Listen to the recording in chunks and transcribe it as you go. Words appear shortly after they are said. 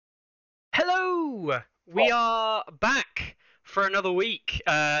Hello! We are back for another week.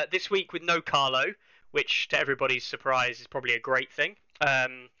 This week with no Carlo, which to everybody's surprise is probably a great thing.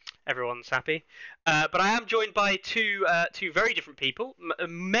 Everyone's happy. But I am joined by two very different people,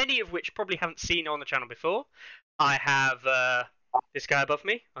 many of which probably haven't seen on the channel before. I have this guy above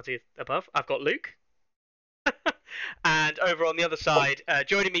me. I'll do above. I've got Luke. And over on the other side,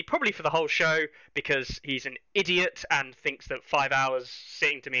 joining me probably for the whole show because he's an idiot and thinks that 5 hours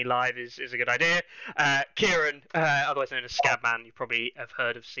sitting to me live is a good idea. Kieran, otherwise known as Scaddman, you probably have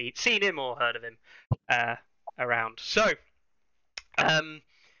heard of seen him or heard of him around. So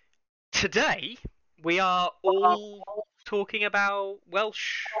today we are all talking about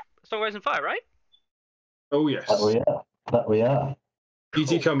Welsh Songwriters and Fire, right? Oh yes. That we are.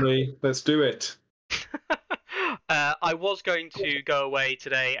 GT Cymru, let's do it. I was going to go away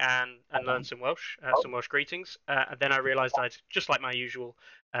today and learn some Welsh greetings, and then I realised I'd, just like my usual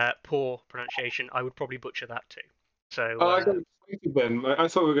poor pronunciation, I would probably butcher that too. So I got excited then. I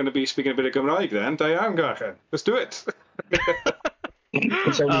thought we were going to be speaking a bit of Gymraeg then. Da iawn, Garchen. Let's do it.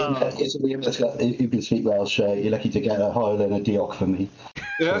 It's only you can speak Welsh. You're lucky to get a higher than a diolch from me.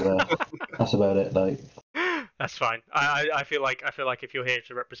 Yeah. So, that's about it. Like. That's fine. I feel like if you're here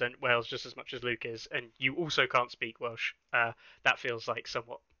to represent Wales just as much as Luke is, and you also can't speak Welsh, that feels like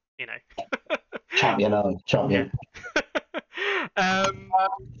somewhat, Champion.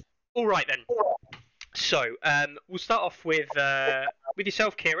 All right then. So we'll start off with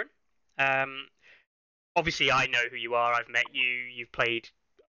yourself, Kieran. Obviously, I know who you are. I've met you. You've played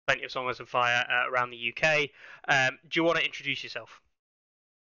plenty of Songwriters and Fire around the UK. Do you want to introduce yourself?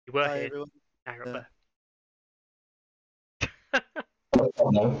 You were here. Everyone. Now you're up there.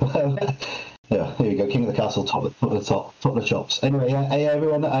 No. Yeah, here you go. King of the castle, top of the chops. Anyway, hey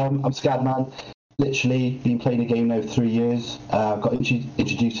everyone. I'm Scaddman. Literally been playing the game now 3 years. Got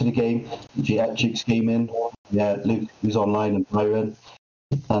introduced to the game. Duke's Gaming. Yeah, Luke who's online and Byron.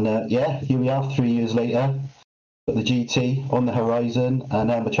 And here we are 3 years later. Got the GT on the horizon and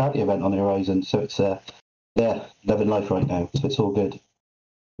a charity event on the horizon. So it's loving life right now. So it's all good.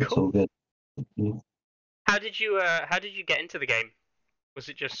 It's all good. Mm-hmm. How did you get into the game? Was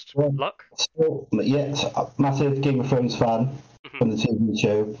it just luck? Massive Game of Thrones fan from the TV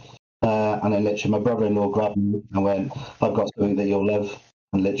show. And then literally my brother-in-law grabbed me and went, I've got something that you'll love.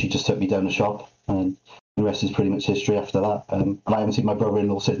 And literally just took me down the shop. And the rest is pretty much history after that. And I haven't seen my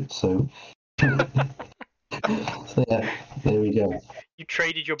brother-in-law since. So, so yeah, there we go. You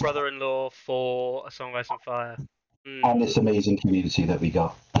traded your brother-in-law for a Songwriters and Fire. And this amazing community that we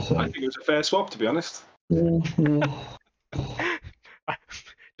got. So. I think it was a fair swap, to be honest. Yeah. I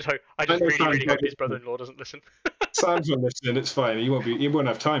just really hope his brother-in-law doesn't listen. Sam's not listening. It's fine. He won't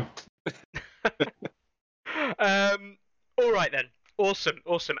have time. All right then. Awesome.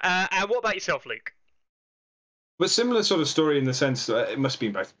 And what about yourself, Luke? But similar sort of story in the sense that it must be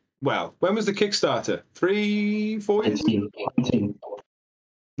back. Well, when was the Kickstarter? 3-4 years? 19.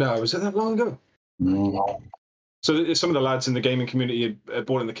 No, was it that long ago? No. So some of the lads in the gaming community had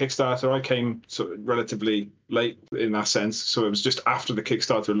bought in the Kickstarter. I came sort of relatively late in that sense, so it was just after the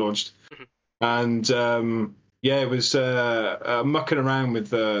Kickstarter launched. And it was mucking around with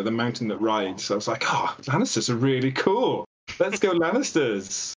the mountain that rides. I was like, Lannisters are really cool. Let's go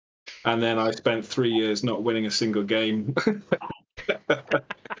Lannisters. And then I spent 3 years not winning a single game. But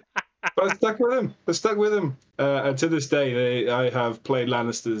I stuck with them. And to this day, I have played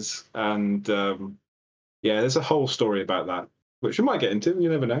Lannisters and... there's a whole story about that, which we might get into. You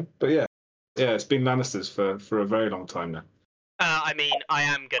never know, but yeah, it's been Lannisters for a very long time now.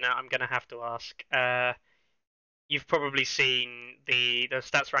 I'm gonna have to ask. You've probably seen the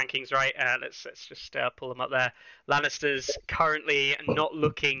stats rankings, right? Let's just pull them up there. Lannisters currently not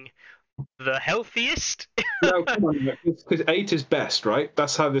looking the healthiest. No, come on, because 8 is best, right?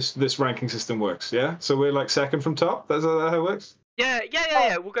 That's how this ranking system works. Yeah, so we're like second from top. That's how it works. Yeah.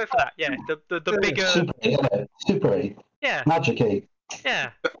 We'll go for that. Yeah, the bigger Super 8. Yeah. Magic 8.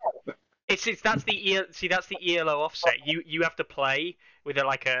 Yeah. That's the ELO offset. You have to play with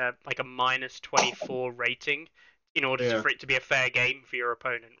like a -24 rating in order for it to be a fair game for your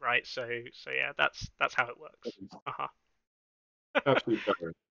opponent, right? So yeah, that's how it works.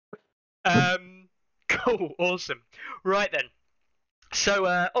 Absolutely. Cool, awesome. Right then. So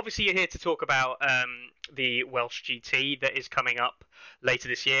obviously you're here to talk about the Welsh GT that is coming up later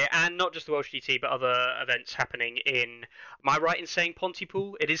this year, and not just the Welsh GT, but other events happening in. Am I right in saying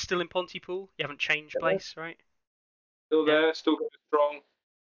Pontypool? It is still in Pontypool. You haven't changed place, right? Still there, still going strong,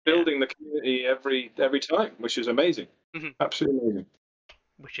 building the community every time, which is amazing. Absolutely amazing.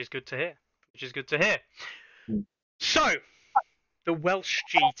 Which is good to hear. So, the Welsh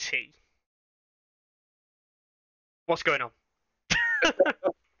GT. What's going on?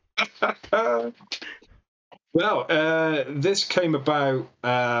 Well, this came about.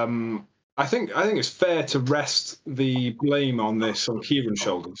 I think it's fair to rest the blame on this on Kieran's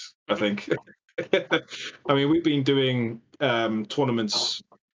shoulders. I think. I mean, we've been doing tournaments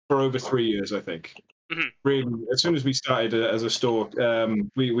for over 3 years. I think. Mhm. Really, as soon as we started as a store,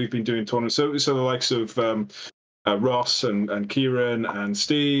 we've been doing tournaments. So the likes of Ross and Kieran and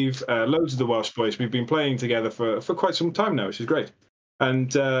Steve, loads of the Welsh boys. We've been playing together for quite some time now, which is great.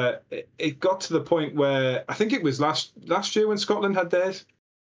 And it got to the point where I think it was last year when Scotland had theirs,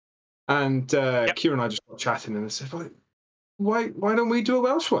 and Kieran and I just got chatting, and I said, why don't we do a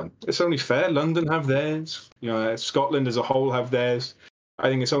Welsh one? It's only fair. London have theirs. Scotland as a whole have theirs. I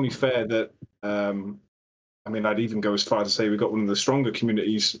think it's only fair that. I mean, I'd even go as far to say we've got one of the stronger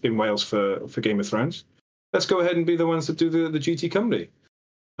communities in Wales for Game of Thrones. Let's go ahead and be the ones that do the GT Cymru.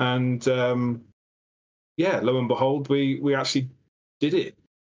 And lo and behold, we actually did it,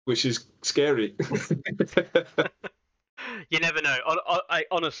 which is scary. You never know.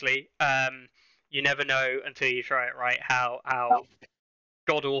 Honestly, you never know until you try it, right? How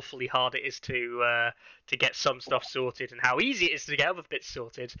god awfully hard it is to get some stuff sorted, and how easy it is to get other bits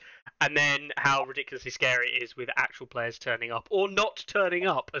sorted, and then how ridiculously scary it is with actual players turning up or not turning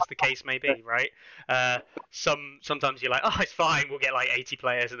up, as the case may be, right? Sometimes you're like, oh, it's fine, we'll get like 80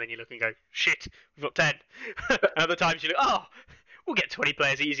 players, and then you look and go, shit, we've got 10. And other times you look, oh, we'll get 20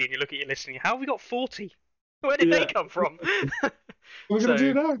 players easy, and you look at your list and how have we got 40? Where did they come from? What are we going to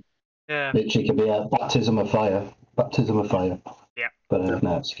do now? Yeah. Literally could be a baptism of fire. Yeah. But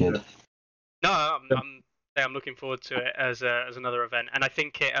no, it's good. No, I'm looking forward to it as another event, and I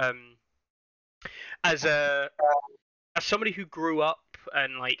think it as somebody who grew up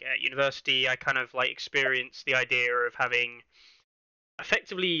and like at university, I kind of like experienced the idea of having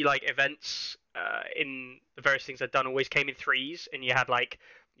effectively like events in the various things I'd done always came in threes, and you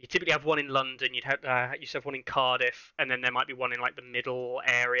typically have one in London, you used to have one in Cardiff, and then there might be one in like the middle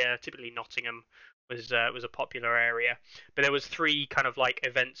area. Typically Nottingham was a popular area, but there was 3 kind of like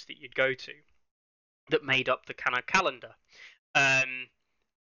events that you'd go to that made up the kind of calendar. And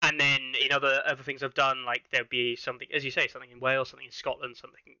then in other things I've done, like there'd be something, as you say, something in Wales, something in Scotland,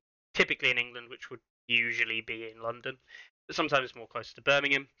 something typically in England, which would usually be in London, but sometimes more closer to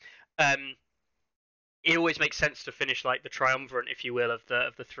Birmingham. It always makes sense to finish like the triumvirate, if you will, of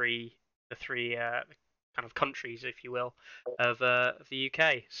the three kind of countries, if you will, of the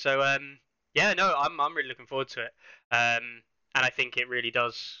UK. So I'm really looking forward to it, and I think it really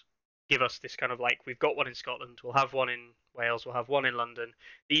does give us this kind of like, we've got one in Scotland, we'll have one in Wales, we'll have one in London.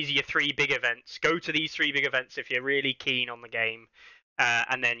 These are your 3 big events. Go to these 3 big events if you're really keen on the game,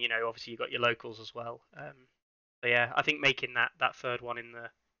 and then obviously you've got your locals as well. So yeah, I think making that 3rd one in the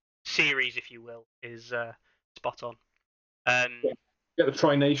series, if you will, is spot on. Get the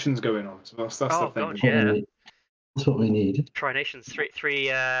Tri Nations going on. So that's the thing. God, yeah. That's what we need. Tri Nations, three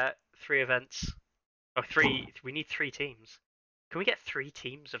events. Oh, 3. We need 3 teams. Can we get 3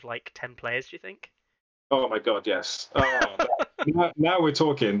 teams of like 10 players? Do you think? Oh my God, yes. Now we're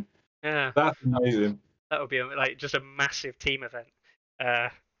talking. Yeah. That's amazing. That would be like just a massive team event.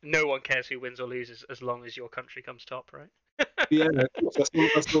 No one cares who wins or loses as long as your country comes top, right? Yeah,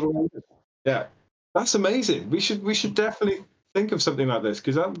 yeah, that's amazing. We should definitely think of something like this,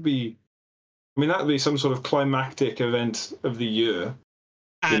 because that would be some sort of climactic event of the year.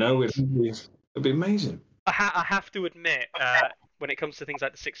 It'd be amazing. I have to admit, when it comes to things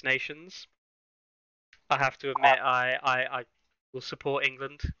like the Six Nations, I have to admit I will support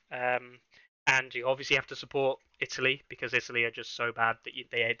England. And you obviously have to support Italy, because Italy are just so bad that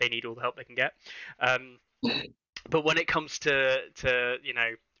they need all the help they can get. But when it comes to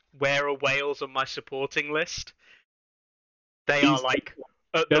where are Wales on my supporting list, they are like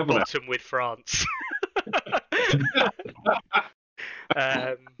at the bottom with France.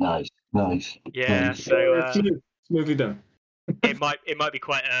 Nice. Yeah, so smoothly done. it might be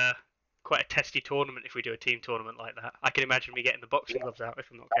quite a testy tournament if we do a team tournament like that. I can imagine me getting the boxing gloves out if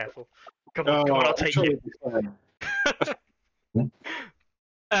I'm not careful. Come on, I'll take it.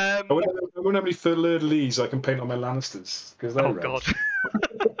 I wonder how many fleur-de-lis I can paint on my Lannisters, because they're red. God.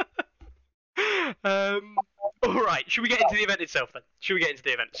 All right, should we get into the event itself then?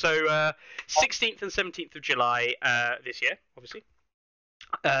 So 16th and 17th of July this year, obviously.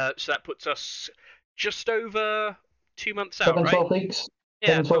 So that puts us just over 2 months out, 12 weeks.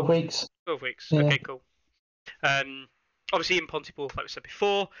 Yeah, 12 weeks. 12 weeks. Yeah. Okay, cool. Obviously in Pontypool, like we said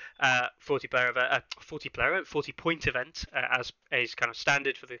before, 40 point event, as is kind of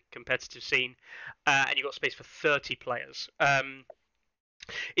standard for the competitive scene, and you've got space for 30 players.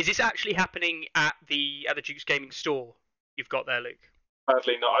 Is this actually happening at the Duke's Gaming store you've got there, Luke?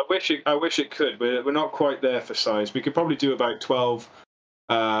 Sadly not. I wish it could. We're not quite there for size. We could probably do about 12,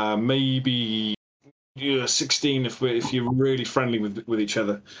 maybe 16 if you're really friendly with each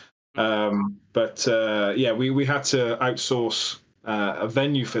other. But we had to outsource a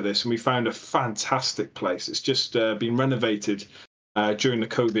venue for this, and we found a fantastic place. It's just been renovated during the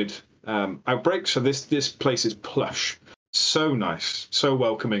COVID outbreak, so this place is plush. So nice, so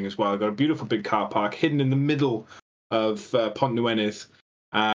welcoming as well. Got a beautiful big car park hidden in the middle of Pont Newydd,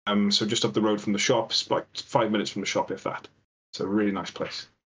 so just up the road from the shops, like 5 minutes from the shop, if that. So a really nice place.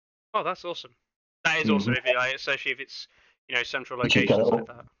 Oh, that's awesome. That is awesome, especially if it's central locations like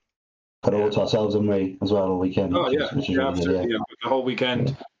that. Got all to ourselves, and we as well all weekend. Oh yeah, which is really absolutely. good, yeah. The whole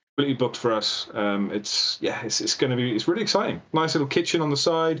weekend completely booked for us. It's really exciting. Nice little kitchen on the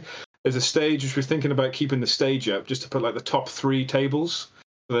side. There's a stage which we're thinking about keeping the stage up just to put like the top 3 tables.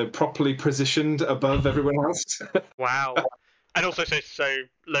 So they're properly positioned above everyone else. Wow. And also, so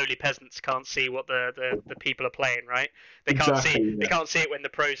lowly peasants can't see what the people are playing, right? They can't They can't see it when the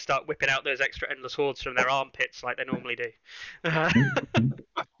pros start whipping out those extra endless hordes from their armpits like they normally do.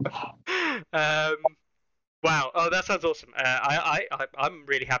 Wow. Oh, that sounds awesome. I'm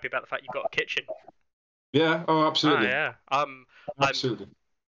really happy about the fact you've got a kitchen. Yeah. Oh, absolutely. Yeah. Absolutely. I'm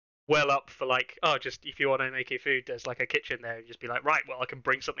well up for just if you want to make your food, there's like a kitchen there, and just be like, right, well, I can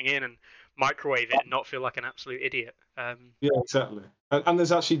bring something in and microwave it and not feel like an absolute idiot. Yeah, exactly. And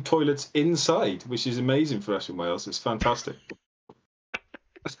there's actually toilets inside, which is amazing for us in Wales. It's fantastic.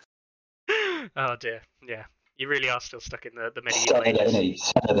 Oh dear, yeah, you really are still stuck in the medieval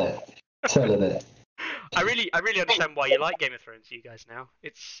ages. Selling it. I really understand why you like Game of Thrones, you guys now.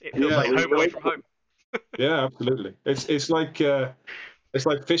 It feels like home away from home. Yeah, absolutely. It's like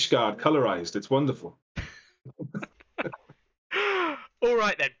Fishguard colorized. It's wonderful. All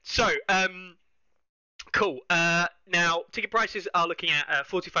right then. So, cool. Now ticket prices are looking at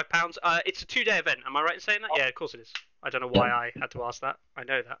 £45. It's a 2-day event. Am I right in saying that? Yeah, of course it is. I don't know why I had to ask that. I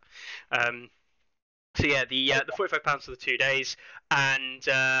know that. So yeah, the £45 for the 2 days, and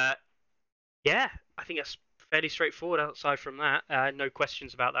yeah, I think that's fairly straightforward. Outside from that, no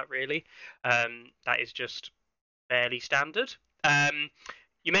questions about that really. That is just fairly standard.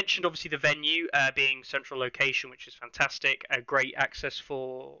 You mentioned obviously the venue being central location, which is fantastic. Great access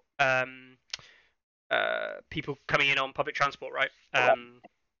for people coming in on public transport, right?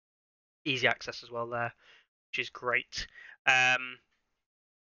 Easy access as well there, which is great.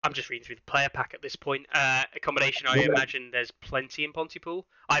 I'm just reading through the player pack at this point. Accommodation, I imagine there's plenty in Pontypool.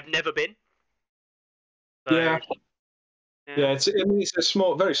 I've never been. So, yeah, it's a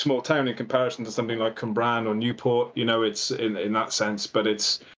very small town in comparison to something like Cwmbran or Newport. It's in that sense, but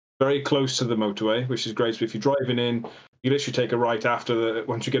it's very close to the motorway, which is great. So if you're driving in, you literally take a right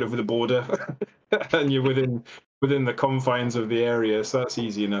once you get over the border, and you're within the confines of the area. So that's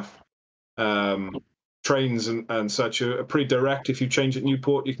easy enough. Trains and such are pretty direct. If you change at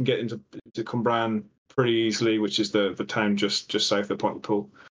Newport, you can get into Cwmbran pretty easily, which is the town just south of Pontypool.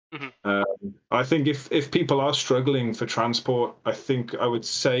 Mm-hmm. I think if people are struggling for transport, I would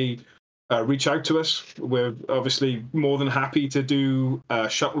say reach out to us. We're obviously more than happy to do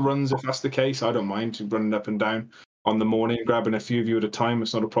shuttle runs if that's the case. I don't mind running up and down on the morning, grabbing a few of you at a time.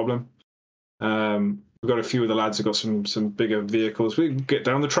 It's not a problem. We've got a few of the lads who've got some bigger vehicles. We can get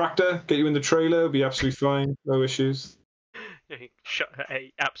down the tractor, get you in the trailer, be absolutely fine, no issues.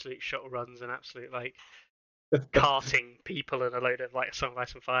 Absolute shuttle runs and absolute carting people and a load of some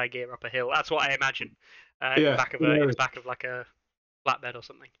fire gear up a hill. That's what I imagine. In the back of like a flatbed or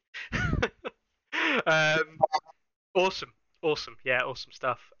something. Awesome. Yeah, awesome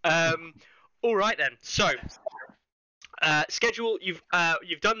stuff. All right then. So, schedule. You've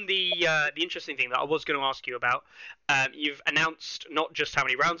done the interesting thing that I was going to ask you about. You've announced not just how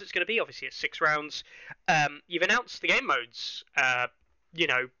many rounds it's going to be. Obviously, it's 6 rounds. You've announced the game modes. A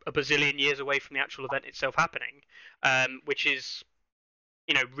bazillion years away from the actual event itself happening, which is,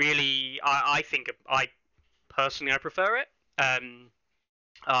 really, I think I personally prefer it.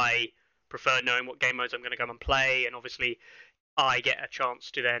 I prefer knowing what game modes I'm going to go and play, and obviously I get a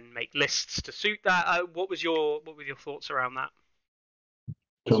chance to then make lists to suit that. What were your thoughts around that? Do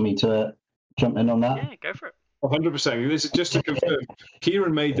you want me to jump in on that? Yeah, go for it. 100%. This is just to confirm.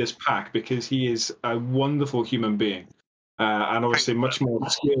 Kieran made this pack because he is a wonderful human being. And obviously much more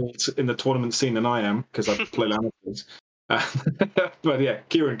skilled in the tournament scene than I am, because I play amateurs. But yeah,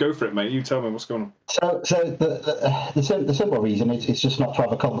 Kieran, go for it, mate. You tell me what's going on. So the simple reason it's just not to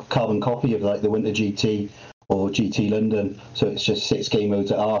have a carbon copy of the Winter GT or GT London. So it's just 6 game modes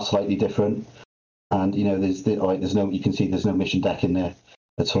that are slightly different. and there's no, you can see there's no mission deck in there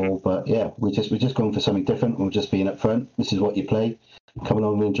at all. But yeah, we're just going for something different. We're just being upfront. This is what you play. Come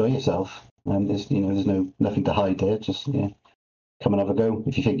along and enjoy yourself. And there's nothing to hide there. Just come and have a go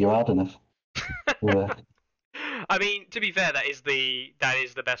if you think you're hard enough. I mean, to be fair, that is the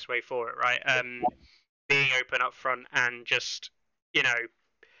best way for it, right? Being open up front and just,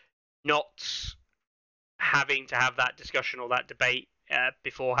 not having to have that discussion or that debate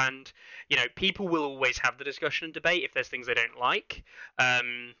beforehand. People will always have the discussion and debate if there's things they don't like.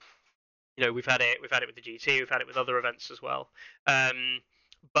 We've had it with the GT, we've had it with other events as well. Yeah,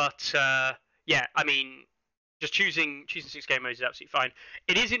 I mean, just choosing 6 game modes is absolutely fine.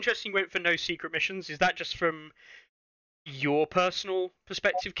 It is interesting you went for no secret missions. Is that just from your personal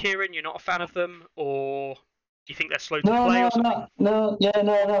perspective, Kieran? You're not a fan of them, or do you think they're slow to play or something? No.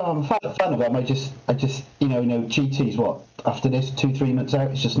 I'm a fan of them. I just GT's what, after this 2-3 months out,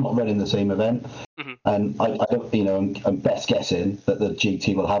 it's just not running the same event. Mm-hmm. And I don't, I'm best guessing that the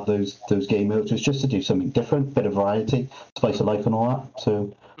GT will have those game modes. It's just to do something different, bit of variety, spice of life and all that.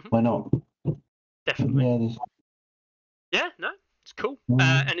 So why not? Definitely. Yeah, no, it's cool.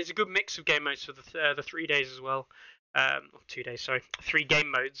 And it's a good mix of game modes for the 3 days as well. 2 days, sorry. 3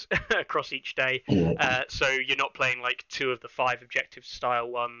 game modes across each day. Yeah. So you're not playing like 2 of the 5 objective style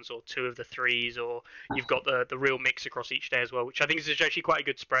ones or 2 of the 3s, or you've got the real mix across each day as well, which I think is actually quite a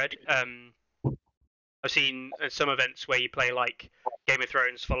good spread. I've seen some events where you play like Game of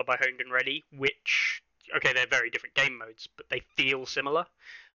Thrones followed by Honed and Ready, which, okay, they're very different game modes, but they feel similar.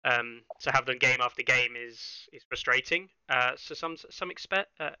 To have them game after game is frustrating to some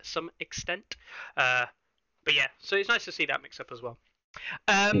extent. But yeah, so it's nice to see that mix up as well.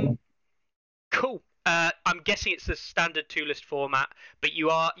 Cool. I'm guessing it's the standard 2-list format, but you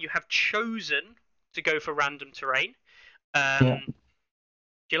have chosen to go for random terrain. Do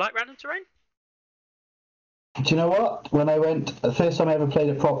you like random terrain? Do you know what? When I went, the first time I ever played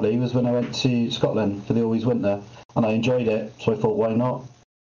it properly was when I went to Scotland for the Always Winter, and I enjoyed it. So I thought, why not?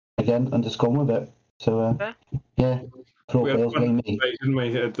 Again, and just gone with it. So yeah. We had one debate, didn't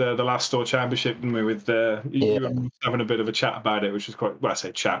we, at the last store championship, didn't we? With you were having a bit of a chat about it, which was quite. Well, I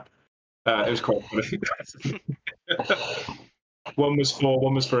say chat. It was quite funny. One was for,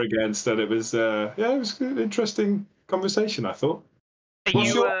 one was for against, and it was it was an interesting conversation, I thought.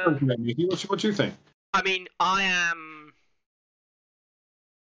 What's your opinion, Mickey? What do you think? I mean, I've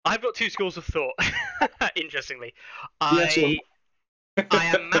got 2 schools of thought. Interestingly, I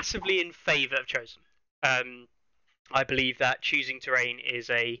am massively in favour of Chosen. I believe that choosing terrain is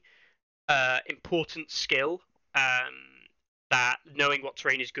a important skill. That knowing what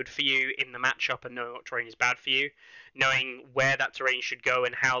terrain is good for you in the matchup and knowing what terrain is bad for you, knowing where that terrain should go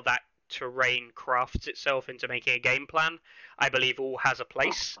and how that terrain crafts itself into making a game plan, I believe all has a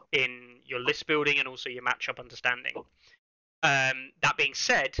place in your list building and also your matchup understanding. That being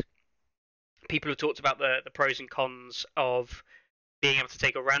said, people have talked about the pros and cons of being able to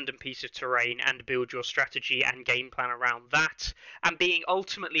take a random piece of terrain and build your strategy and game plan around that, and being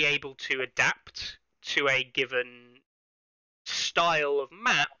ultimately able to adapt to a given style of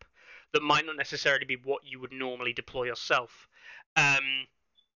map that might not necessarily be what you would normally deploy yourself.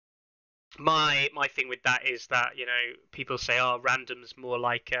 My thing with that is that people say, random's more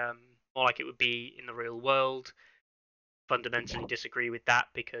like it would be in the real world. Fundamentally disagree with that,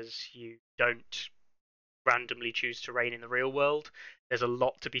 because you don't randomly choose terrain in the real world. There's a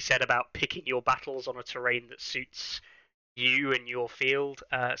lot to be said about picking your battles on a terrain that suits you and your field.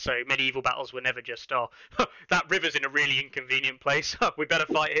 So medieval battles were never just, that river's in a really inconvenient place, we better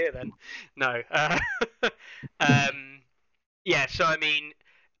fight here then. No. So I mean,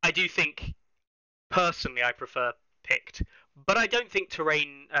 I do think personally I prefer picked, but I don't think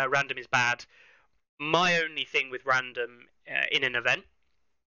terrain random is bad. My only thing with random in an event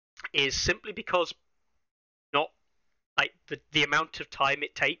is simply because not like the amount of time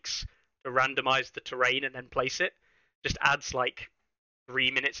it takes to randomize the terrain and then place it just adds like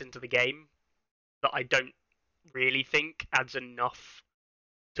 3 minutes into the game that I don't really think adds enough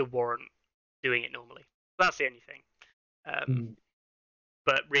to warrant doing it normally. That's the only thing.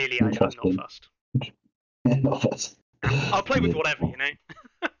 But really, I'm not fussed. Not fussed. I'll play with whatever,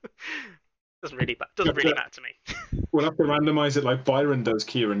 Doesn't really matter to me. We'll have to randomize it like Byron does,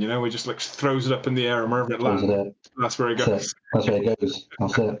 Kieran. He just like throws it up in the air and wherever it lands, that's where it goes. That's where it goes.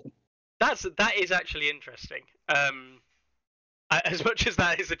 That's it. That is actually interesting. As much as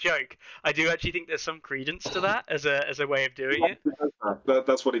that is a joke, I do actually think there's some credence to that as a way of doing it.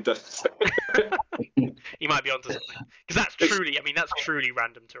 That's what he does. He might be onto something, because that's truly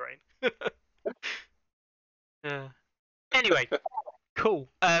random terrain. Anyway, cool.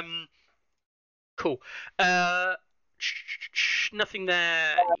 Cool. Nothing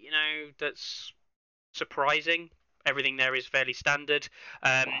there, that's surprising. Everything there is fairly standard.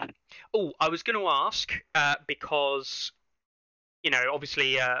 I was going to ask because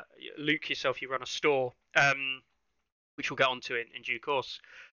obviously, Luke, yourself, you run a store, which we'll get onto in due course.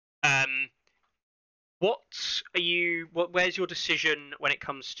 Where's your decision when it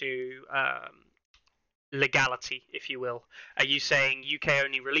comes to legality, if you will? Are you saying UK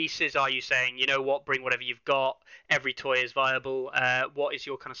only releases? Are you saying, you know what, bring whatever you've got, every toy is viable? What is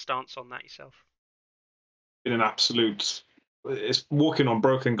your kind of stance on that yourself? In an absolute, it's walking on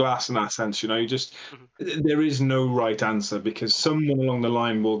broken glass in that sense. You just there is no right answer, because someone along the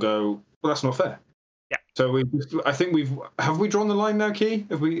line will go, well, that's not fair. Yeah. So I think have we drawn the line now, Key?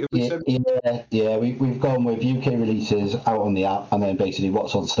 Have we said? Yeah. We've gone with UK releases out on the app, and then basically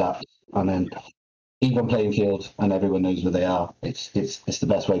what's on stats, and then even playing field, and everyone knows where they are. It's the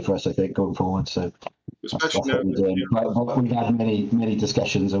best way for us, I think, going forward. So Especially that's what we're doing. But we've had many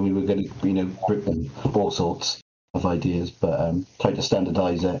discussions, and we were going to grip them all sorts of ideas, but try to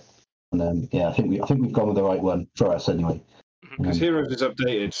standardise it. And I think we've gone with the right one for us anyway. Because Heroes is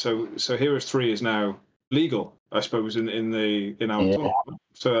updated, so Heroes 3 is now legal, I suppose, in our tournament.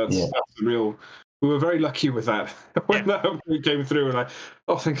 So that's the real. We were very lucky with that when that update came through, and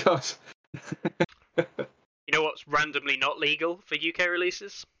oh, thank God. You know what's randomly not legal for UK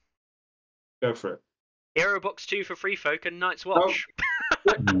releases? Go for it. Hero Box 2 for Free Folk and Night's Watch.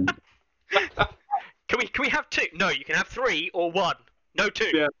 Oh. Can we have 2? No, you can have 3 or 1. No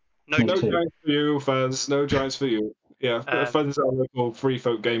 2. Yeah. No two. giants for you, fans. No giants for you. Yeah, Fuzz is our local Free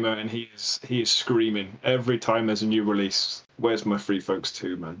Folk gamer, and he is screaming every time there's a new release. Where's my Free Folks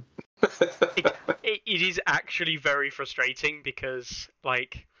 2, man? It is actually very frustrating because,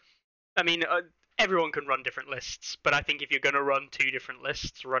 everyone can run different lists, but I think if you're going to run 2 different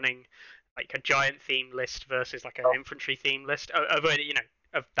lists, running like a giant theme list versus like an infantry theme list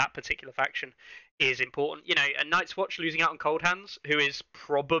of that particular faction is important. A Night's Watch losing out on Cold Hands, who is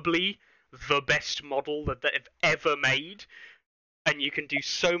probably the best model that they've ever made, and you can do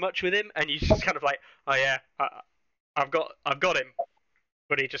so much with him, and you just kind of like, oh yeah, I've got him,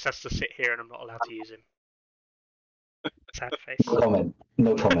 but he just has to sit here, and I'm not allowed to use him. Sad face.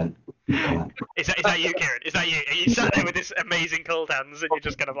 No comment. Is that you, Kieran? Is that you? Are you sat there with this amazing Cold Hands, and you're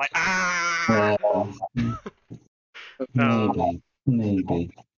just kind of like, ah?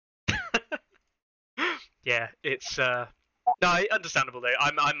 Maybe. Yeah, it's no, understandable though.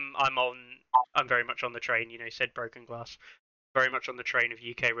 I'm very much on the train. You said broken glass. Very much on the train of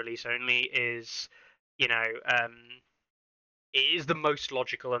UK release only is, it is the most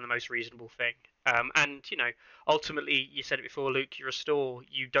logical and the most reasonable thing. And ultimately, you said it before, Luke. You're a store.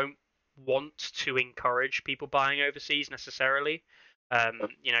 You don't want to encourage people buying overseas necessarily.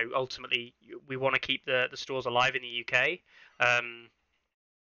 Ultimately, we want to keep the stores alive in the UK.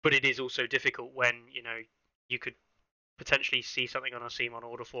 But it is also difficult when you could potentially see something on a CMON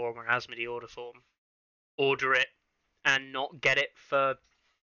order form or an Asmodee order form, order it, and not get it for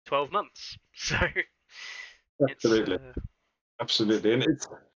 12 months. So Absolutely, and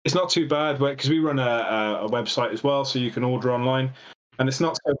it's not too bad because we run a website as well, so you can order online, and it's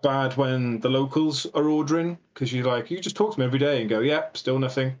not so bad when the locals are ordering, because you just talk to them every day and go, yep, still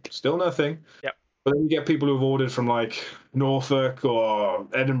nothing. Yep. But then you get people who've ordered from like Norfolk or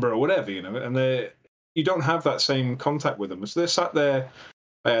Edinburgh or whatever, and you don't have that same contact with them. So they're sat there.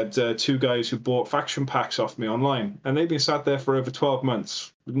 I had 2 guys who bought faction packs off me online, and they've been sat there for over 12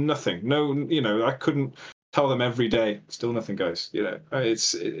 months. Nothing. No, I couldn't tell them every day. Still nothing, guys.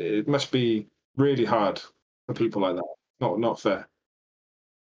 It must be really hard for people like that. Not fair.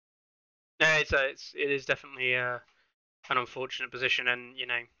 No, it is definitely an unfortunate position, and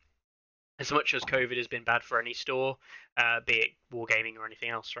as much as COVID has been bad for any store, be it wargaming or anything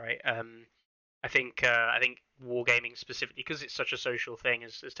else, right? I think wargaming specifically, because it's such a social thing,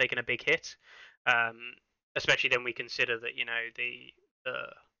 has taken a big hit. Especially then we consider that the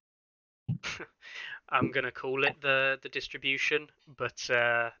I'm gonna call it the distribution, but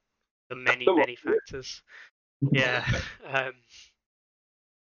the many factors. Yeah,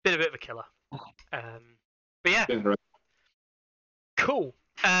 been a bit of a killer. But yeah, cool.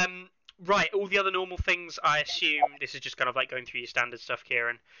 Right, all the other normal things, I assume this is just kind of like going through your standard stuff,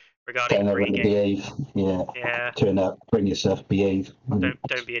 Kieran, regarding pre-game. Behave. Yeah. Turn up, bring your stuff, behave.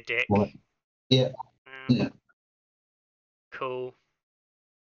 Don't be a dick. What? Yeah. Cool.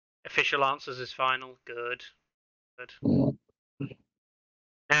 Official answers is final. Good. Yeah.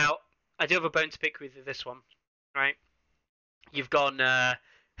 Now, I do have a bone to pick with this one, right? You've gone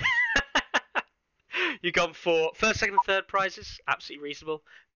you've gone for first, second, and third prizes, absolutely reasonable.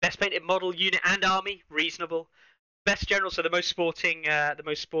 Best painted model, unit, and army, reasonable. Best general, so the most sporting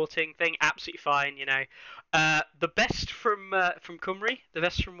thing, absolutely fine. The best from Cymru, the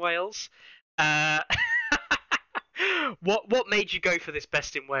best from Wales. Uh, what made you go for this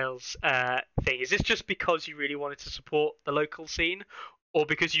best in Wales thing? Is this just because you really wanted to support the local scene, or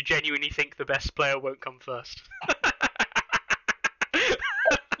because you genuinely think the best player won't come first?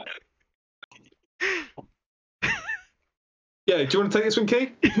 Yeah, do you want to take this one,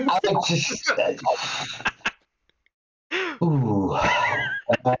 Key? Ooh.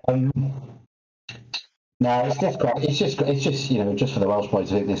 No, it's difficult. It's just just for the Welsh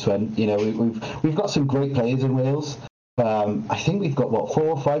boys. I think this one. We've got some great players in Wales. I think we've got 4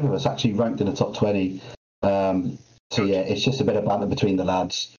 or 5 of us actually ranked in the top 20. So yeah, it's just a bit of banter between the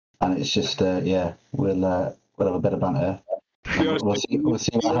lads, and it's just we'll have a bit of banter. We'll see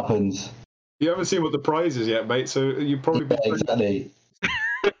what happens. You haven't seen what the prize is yet, mate. So you probably exactly.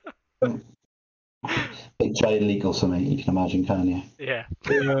 Big giant leak or something. You can imagine, can you? Yeah.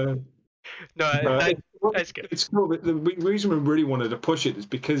 No, that's good. It's cool. The reason we really wanted to push it is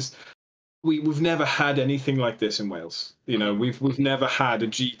because we've never had anything like this in Wales. We've never had a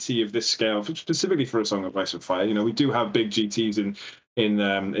GT of this scale, specifically for a Song of Ice and Fire. We do have big GTs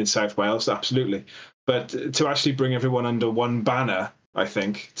in South Wales, absolutely, but to actually bring everyone under one banner, I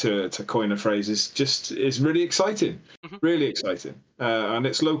think, to coin a phrase, is really exciting, really exciting, and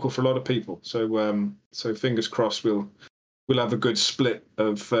it's local for a lot of people. So fingers crossed we'll have a good split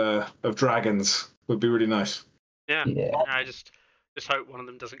of dragons. Would be really nice. Yeah. I just hope one of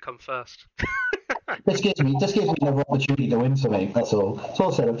them doesn't come first. This gives me another opportunity to win something. That's all. It's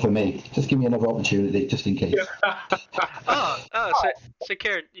all set up for me. Just give me another opportunity, just in case. So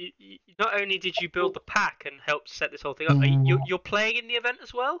Kieran, you not only did you build the pack and help set this whole thing up, you're playing in the event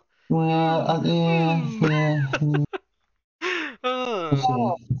as well? Well, yeah.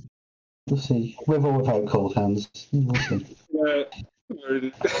 We'll see. With or without cold hands. We'll see.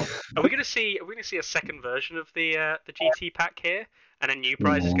 Are we going to see a second version of the GT pack here, and a new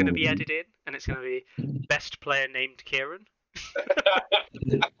prize is going to be added in, and it's going to be best player named Kieran?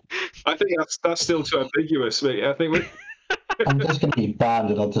 I think that's still too ambiguous, mate. I think I'm just going to be banned,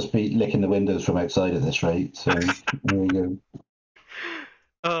 and I'll just be licking the windows from outside at this rate. So there we go.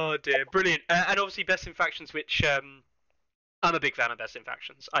 Oh dear, brilliant! And obviously, best in factions, which I'm a big fan of best in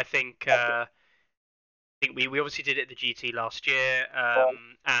factions. I think we obviously did it at the GT last year,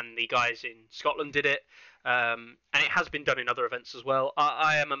 and the guys in Scotland did it, and it has been done in other events as well.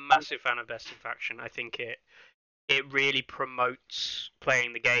 I am a massive fan of best in faction. I think it really promotes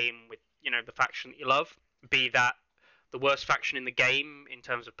playing the game with the faction that you love, be that the worst faction in the game in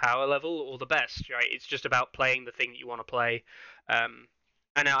terms of power level or the best. Right? It's just about playing the thing that you want to play, and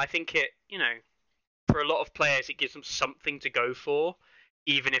I think for a lot of players it gives them something to go for,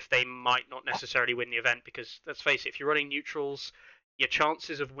 even if they might not necessarily win the event, because let's face it, if you're running neutrals, your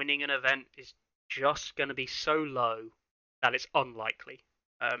chances of winning an event is just going to be so low that it's unlikely.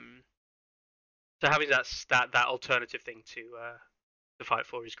 So having that alternative thing to fight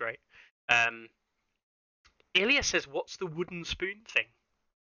for is great. Ilya says, "What's the wooden spoon thing?"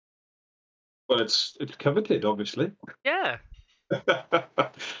 Well, it's coveted, obviously. Yeah.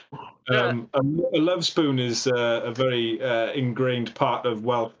 A love spoon is a very ingrained part of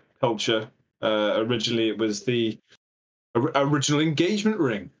Welsh culture. Originally, it was the original engagement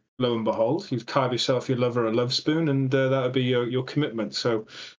ring. Lo and behold, you've carved yourself your lover a love spoon, and that would be your commitment. So,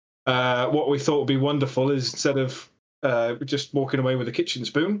 what we thought would be wonderful is, instead of just walking away with a kitchen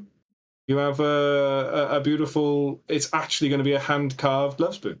spoon, you have a beautiful. It's actually going to be a hand carved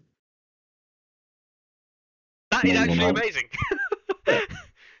love spoon. That is actually amazing.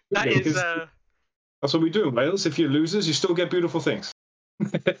 That's what we do in Wales. If you're losers, you still get beautiful things.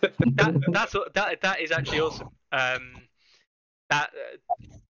 That is actually awesome.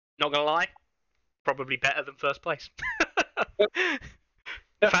 Not gonna lie, probably better than first place.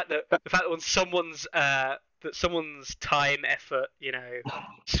 The fact that when someone's time, effort,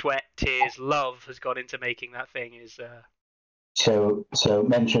 sweat, tears, love has gone into making that thing is. So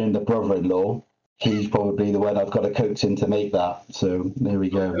mentioning the brother-in-law, he's probably the one I've got to coax in to make that. So there we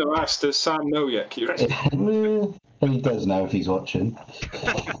go. Does Sam know yet, Kieran? He does now if he's watching.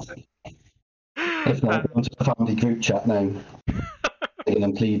 If not, I'm to the family group chat now. Begging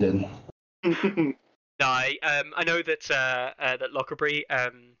and pleading. No, I know that that Lockerbie,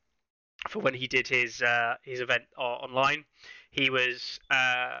 for when he did his event online, he was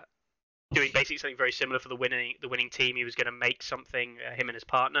doing basically something very similar for the winning team. He was going to make something, him and his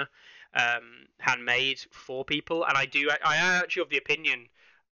partner, handmade for people. And I actually of the opinion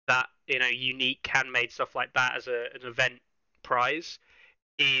that unique handmade stuff like that as an event prize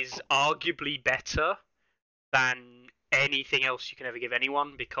is arguably better than anything else you can ever give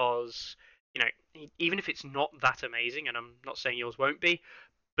anyone, because even if it's not that amazing, and I'm not saying yours won't be,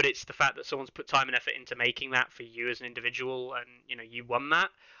 but it's the fact that someone's put time and effort into making that for you as an individual, and you won that.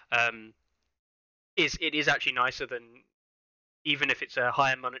 It is actually nicer than, even if it's a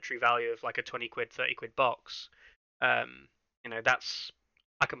higher monetary value of like a 20 quid, 30 quid box. That's,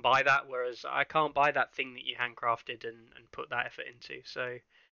 I can buy that, whereas I can't buy that thing that you handcrafted and put that effort into. So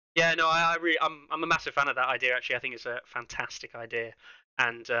yeah, no, I'm a massive fan of that idea. Actually, I think it's a fantastic idea,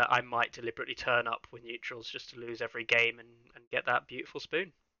 and I might deliberately turn up with neutrals just to lose every game and get that beautiful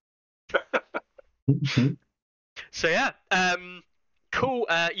spoon. So yeah, cool.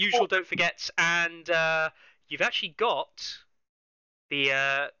 Usual, don't forget, and you've actually got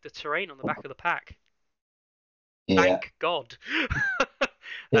the terrain on the back of the pack. Yeah. Thank God.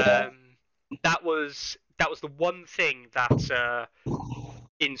 Yeah. That was the one thing that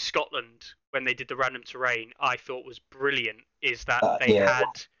in Scotland, when they did the random terrain, I thought was brilliant, is that they had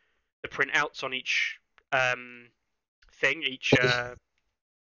the printouts on each thing, each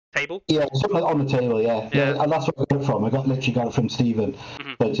table. Yeah, something on the table, yeah. And that's where I got it from. I literally got it from Stephen.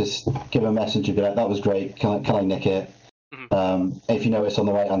 So just give a message and be like, that was great, can I nick it? If you notice on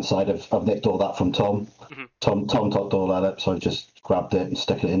the right hand side, I've nicked all that from Tom. Tom topped all that up, so I just grabbed it and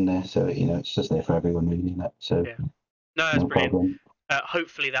stuck it in there. So it's just there for everyone really. So yeah. No, that's brilliant.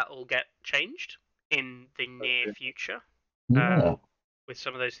 Hopefully that will get changed in the near future. With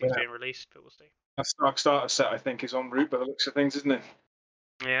some of those things being released, but we'll see. A Stark starter set, I think, is en route by the looks of things, isn't it?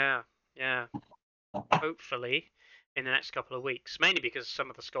 Yeah. Hopefully in the next couple of weeks, mainly because some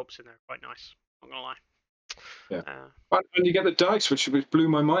of the sculpts in there are quite nice. I'm not gonna lie. Yeah. And you get the dice, which blew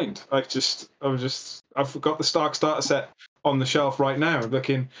my mind. I've got the Stark starter set on the shelf right now.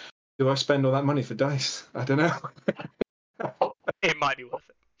 Looking, do I spend all that money for dice? I don't know. It might be worth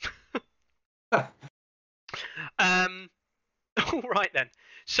it. All right then.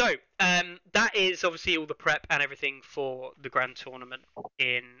 So that is obviously all the prep and everything for the Grand Tournament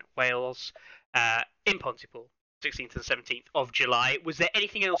in Wales, in Pontypool, 16th and 17th of July. Was there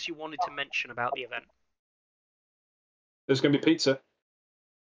anything else you wanted to mention about the event? There's going to be pizza.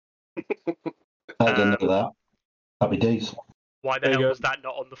 I didn't know that. Happy days. Why the hell was that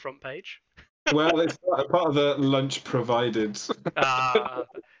not on the front page? Well, it's part of the lunch provided.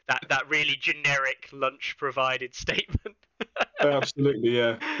 That really generic lunch provided statement. Absolutely,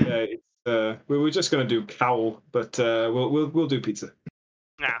 yeah. We were just going to do cowl, but we'll do pizza.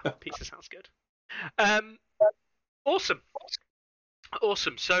 Pizza sounds good. Awesome.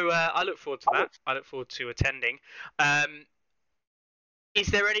 So I look forward to that. I look forward to attending. Is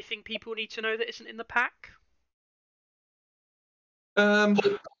there anything people need to know that isn't in the pack? I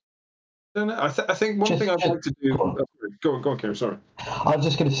don't know. I think one thing I'd like to do. Go on, Kieran. Sorry. I was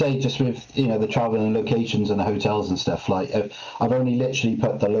just going to say, just with the travel and locations and the hotels and stuff. Like, I've only literally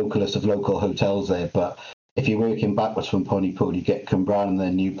put the local list of local hotels there, but if you're working backwards from Pontypool, you get Cwmbran and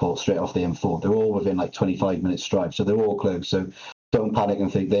then Newport straight off the M4. They're all within like 25 minutes drive, so they're all close. So don't panic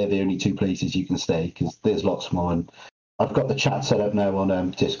and think they're the only two places you can stay, because there's lots more. And I've got the chat set up now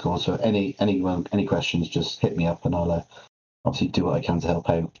on Discord, so any questions, just hit me up and I'll obviously do what I can to help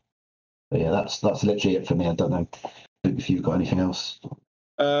out. But yeah, that's literally it for me. I don't know if you've got anything else.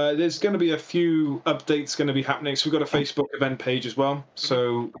 There's going to be a few updates going to be happening. So we've got a Facebook event page as well.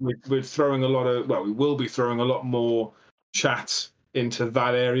 So we're throwing we will be throwing a lot more chat into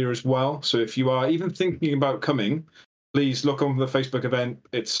that area as well. So if you are even thinking about coming, please look on the Facebook event.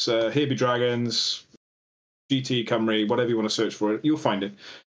 It's Here Be Dragons, GT Cymru, whatever you want to search for it, you'll find it.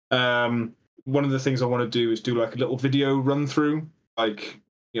 One of the things I want to do is do like a little video run through, like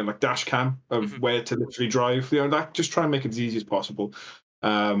dash cam of where to literally drive. Just try and make it as easy as possible.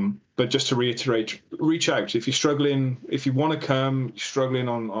 But just to reiterate, reach out if you're struggling. If you want to come, you're struggling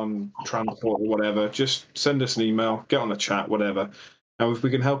on transport or whatever, just send us an email, get on the chat, whatever. And if we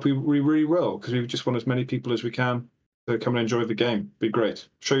can help, we really will, because we just want as many people as we can to come and enjoy the game. Be great.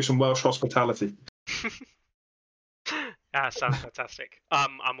 Show you some Welsh hospitality. Sounds fantastic.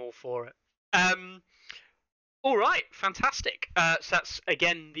 I'm all for it. All right, fantastic. So that's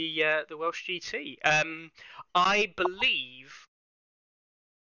again the Welsh GT. I believe.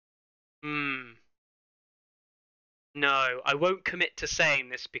 No, I won't commit to saying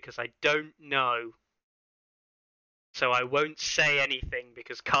this because I don't know. So I won't say anything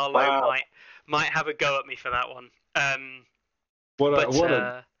because Carlo might have a go at me for that one. What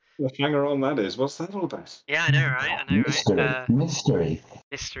a hanger on that is. What's that all about? Yeah, I know, right? Mystery.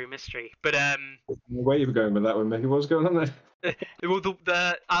 But where you were going with that one, Mickey? What's going on there? Well,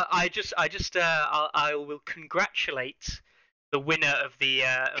 I will congratulate the winner of the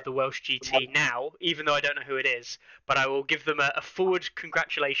Welsh GT now, even though I don't know who it is, but I will give them a forward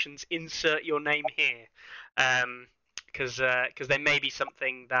congratulations. Insert your name here, because there may be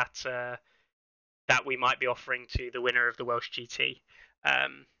something that that we might be offering to the winner of the Welsh GT.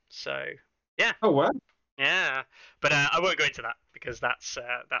 So yeah. Oh wow. Yeah, but I won't go into that because that's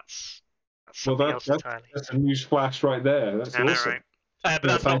something else entirely. That's a news flash right there. That's awesome. Know, right?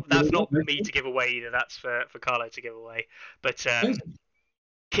 But that's not me to give away either. That's for Carlo to give away. But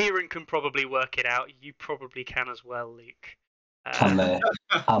Kieran can probably work it out. You probably can as well, Luke. I'm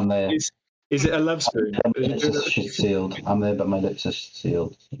there. Is it a love spoon? My lips are sealed. I'm there, but my lips are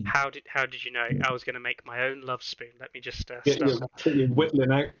sealed. How did you know? I was going to make my own love spoon. Let me just get your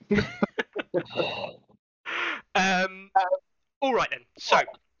whittling out. All right then. So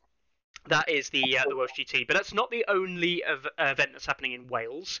that is the Welsh GT, but that's not the only event that's happening in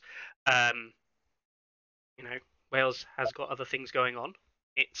Wales. Wales has got other things going on.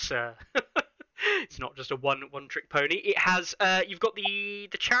 It's it's not just a one trick pony. It has you've got the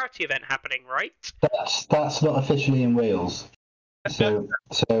charity event happening, right? That's not officially in Wales. So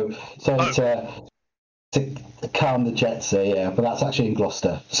to calm the jets there, yeah, but that's actually in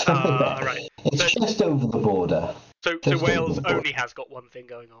Gloucester. So, right. It's just over the border. So Wales only has got one thing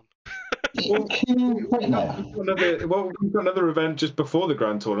going on. Right now. We've got another event just before the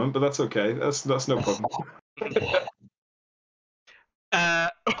Grand Tournament, but that's okay. That's no problem.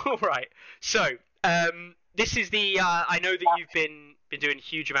 All right. So this is the. I know that you've been doing a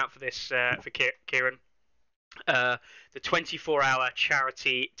huge amount for this for Kieran. The 24-hour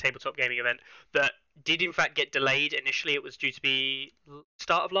charity tabletop gaming event that did in fact get delayed. Initially, it was due to be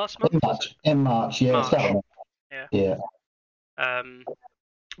start of last month. In March, yeah. March. Yeah.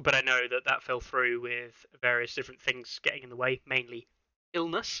 But I know that fell through with various different things getting in the way, mainly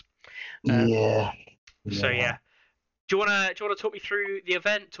illness. Yeah. So yeah. Do you wanna talk me through the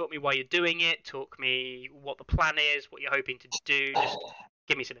event? Talk me why you're doing it. Talk me what the plan is, what you're hoping to do. Just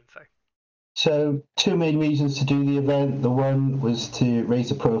give me some info. So, two main reasons to do the event. The one was to raise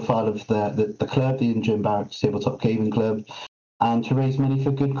the profile of the club, the Injured Barracks Tabletop Gaming Club, and to raise money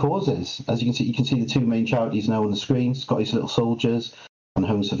for good causes. As you can see the two main charities now on the screen: Scottish Little Soldiers and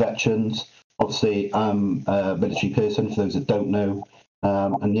Homes for Veterans. Obviously, I'm a military person, for those that don't know,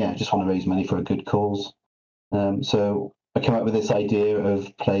 and yeah, just want to raise money for a good cause. So I came up with this idea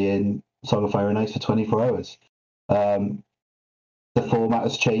of playing Song of Fire and Ice for 24 hours. The format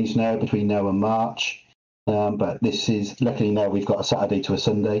has changed now between now and March, but this is luckily now we've got a Saturday to a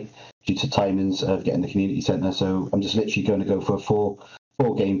Sunday due to timings of getting the community centre. So I'm just literally going to go for a four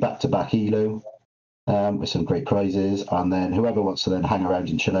game back-to-back ELO with some great prizes, and then whoever wants to then hang around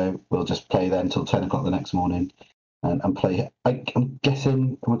and chill out, we'll just play then until 10 o'clock the next morning and play. I'm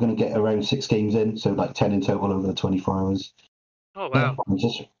guessing we're going to get around 6 games in, so like 10 in total over the 24 hours. Oh wow! I'm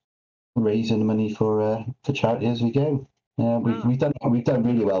just raising money for charity as we go. We've done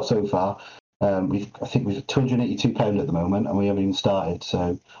really well so far. I think we've £282 at the moment, and we haven't even started.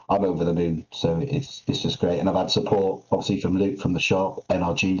 So I'm over the moon. So it's just great, and I've had support obviously from Luke from the shop,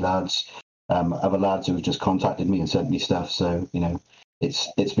 NRG lads, other lads who have just contacted me and sent me stuff. So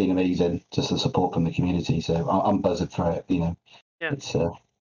it's been amazing, just the support from the community. So I'm buzzed for it. Yeah.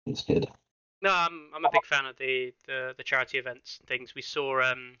 It's good. No, I'm a big fan of the charity events and things. We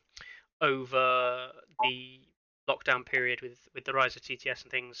saw over the lockdown period with the rise of TTS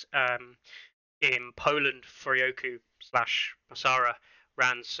and things in Poland, Furioku / Masara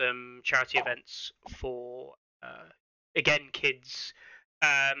ran some charity events for again kids.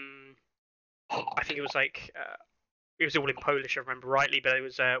 I think it was it was all in Polish, if I remember rightly, but it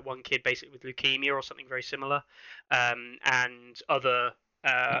was one kid basically with leukemia or something very similar, and other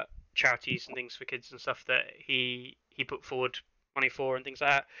charities and things for kids and stuff that he put forward money for and things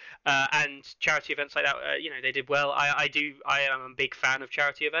like that, and charity events like that, they did well. I am a big fan of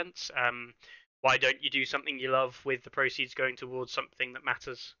charity events. Why don't you do something you love with the proceeds going towards something that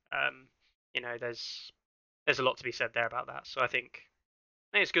matters? There's a lot to be said there about that. So I think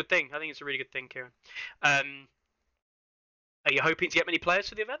it's a good thing. I think it's a really good thing, Kieran. Are you hoping to get many players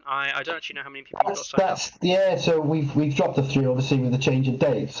for the event? I don't actually know how many people you've got signed up. Yeah, so we've dropped the 3 obviously with the change of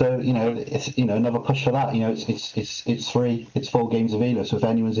date. So it's another push for that. It's free. It's 4 games of ELO. So if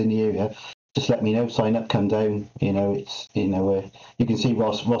anyone's in the area, just let me know. Sign up, come down. It's you can see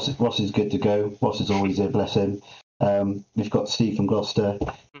Ross. Ross is good to go. Ross is always there. Bless him. We've got Steve from Gloucester,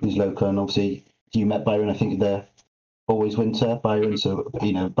 who's local, and obviously you met Byron. I think they're always winter Byron. So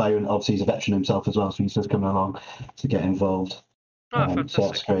Byron obviously is a veteran himself as well, so he's just coming along to get involved. So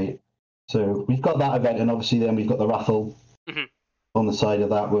that's great. So we've got that event, and obviously then we've got the raffle on the side of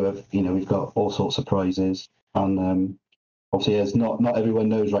that. Where we've got all sorts of prizes, and obviously, as not everyone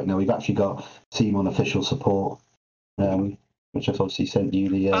knows right now, we've actually got Simon official support, which I've obviously sent you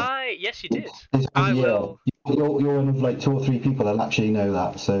the. Yes, you did. Will. You're one of like 2 or 3 people that actually know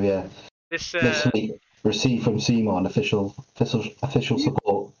that. So yeah, this week received from Simon official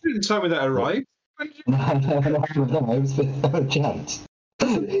support. You didn't tell me that arrived. No, it was a chance.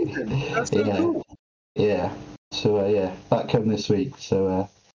 That's so cool. Yeah. So that came this week. So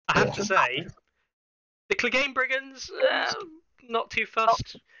I have to say, the Clegane Brigands, not too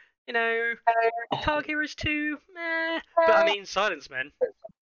fussed. You know, Targ Heroes 2, but I mean, Silence Men.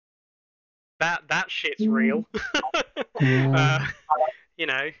 That shit's real. You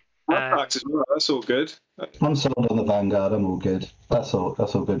know. That's all good. I'm sold on the Vanguard. I'm all good. That's all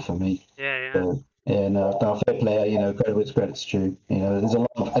good for me. Yeah. No, fair play. You know, credit's due. You know, there's a lot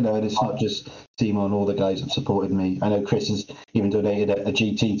of. I know, and it's not just Simon. All the guys that supported me. I know Chris has even donated a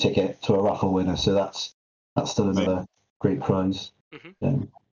GT ticket to a raffle winner, so that's still another great prize. Mm-hmm.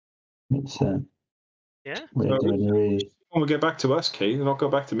 It's really. When we get back to us, Key, they're not go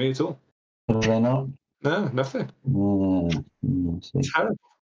back to me at all. Are they not? No, nothing. It's terrible.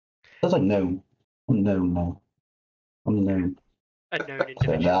 That's like no. I'm known. Unknown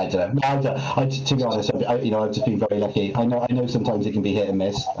individual. I don't know. To be honest, I've just been very lucky. I know sometimes it can be hit and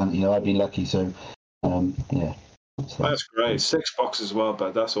miss, and I've been lucky. So, yeah. That's great. 6 boxes as well,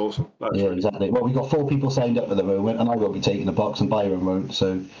 but that's awesome. Exactly. Well, we've got 4 people signed up at the moment, and I won't be taking a box, and Byron won't.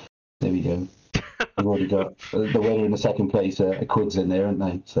 So, there we go. We've already got the winner in the second place. A quid's in there, aren't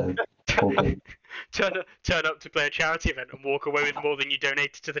they? So, okay. Turn up to play a charity event and walk away with more than you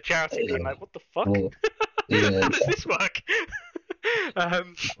donated to the charity. Being like, what the fuck? How does this work?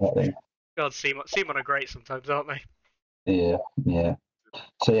 God, Simon are great sometimes, aren't they? Yeah.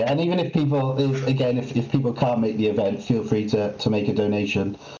 So and even if people, if people can't make the event, feel free to make a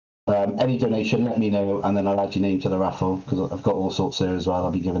donation. Any donation, let me know, and then I'll add your name to the raffle because I've got all sorts there as well.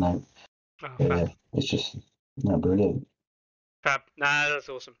 I'll be giving out. It's just brilliant. Fab. Nah, that's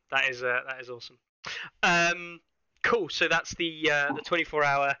awesome. That is awesome. Cool. So that's the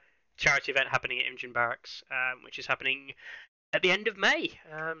 24-hour charity event happening at Imogen Barracks, which is happening at the end of May.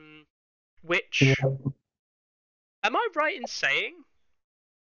 Am I right in saying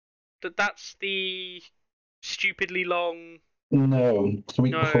that that's the stupidly long? No, it's the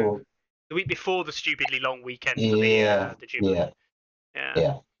week before. The week before the stupidly long weekend for the Jubilee.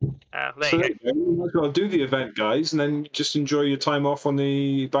 Yeah. There you go. I'll do the event, guys, and then just enjoy your time off on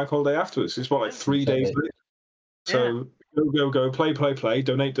the bank holiday afterwards. It's like 3 days later. So go, play,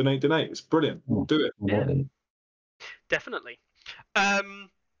 donate. It's brilliant. Do it. Yeah. Definitely.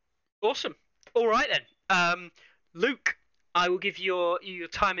 Awesome. All right then. Luke, I will give you your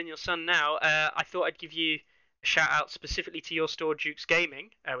time and your son now. I thought I'd give you a shout out specifically to your store, Duke's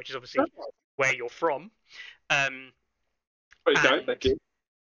Gaming, which is obviously where you're from. Thank you.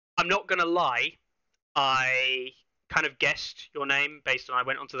 I'm not gonna lie, I kind of guessed your name based on I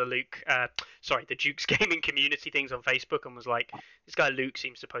went onto the Duke's Gaming community things on Facebook and was like, this guy Luke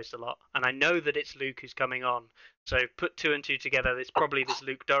seems to post a lot, and I know that it's Luke who's coming on. So put 2 and 2 together, it's probably this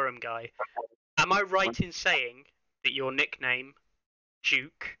Luke Durham guy. Am I right in saying that your nickname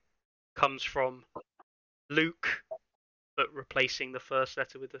Duke comes from Luke, but replacing the first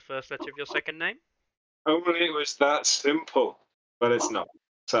letter with the first letter of your second name? Only it was that simple, but it's not.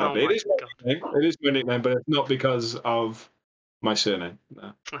 Sadly, it is my nickname, but it's not because of my surname.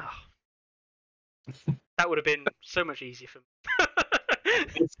 No. That would have been so much easier for me.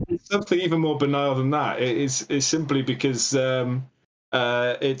 It's something even more banal than that. It's simply because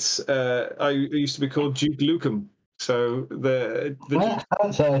I used to be called Duke Lukem. So the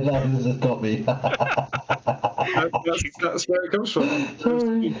sorry, that got me. that's where it comes from.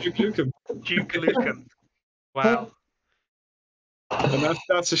 Duke Lukem. Duke Lukem. Wow. And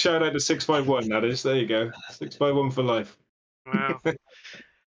that's a shout out to 651. That is. There you go. 651 for life. Wow.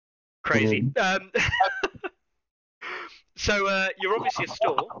 Crazy. So you're obviously a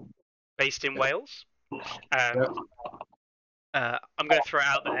store based in Wales. I'm going to throw it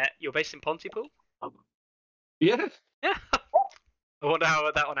out there. You're based in Pontypool? Yeah. Yeah. I wonder how I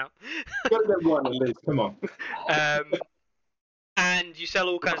worked that one out. Gotta get one at least. Come on. And you sell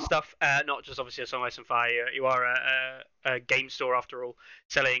all kinds of stuff, not just obviously a Song Ice and Fire. You are a game store after all,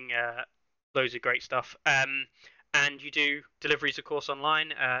 selling loads of great stuff. And you do deliveries, of course,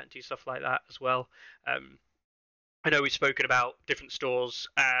 online, do stuff like that as well. I know we've spoken about different stores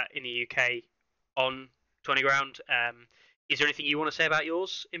in the UK on Tourney Ground. Is there anything you want to say about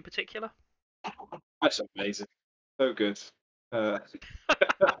yours in particular? That's amazing. So good.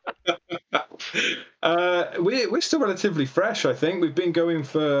 We're still relatively fresh, I think. We've been going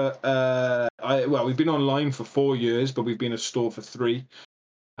for, I well, we've been online for 4 years, but we've been a store for 3.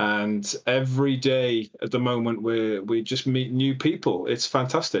 And every day at the moment, we just meet new people. It's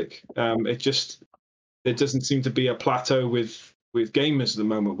fantastic. It doesn't seem to be a plateau with gamers at the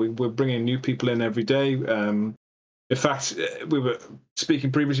moment. We're bringing new people in every day. In fact, we were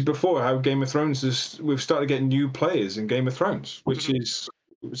speaking previously before how Game of Thrones we've started getting new players in Game of Thrones, which is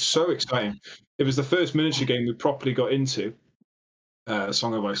so exciting. It was the first miniature game we properly got into,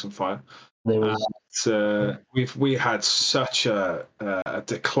 Song of Ice and Fire. There was We had such a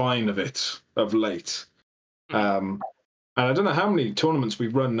decline of it of late, and I don't know how many tournaments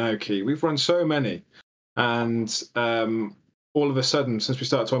we've run now, Key. We've run so many, and all of a sudden, since we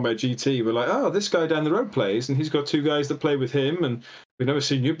started talking about GT, we're like, oh, this guy down the road plays, and he's got 2 guys that play with him, and we've never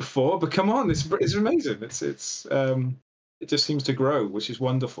seen you before. But come on, it's amazing. It just seems to grow, which is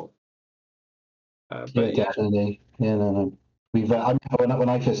wonderful. yeah, definitely. Yeah, no. We've when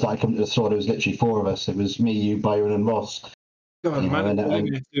I first started coming to the store, there was literally 4 of us. It was me, you, Byron, and Ross. God, man,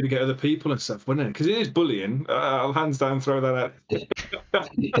 to get other people and stuff, wouldn't it? Because it is bullying. I'll hands down throw that out.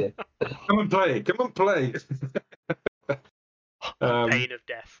 Yeah. Come and play. Pain of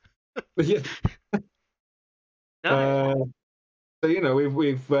death. Yeah. No. So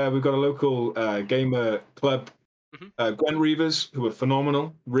we've got a local gamer club, Gwen Reavers, who are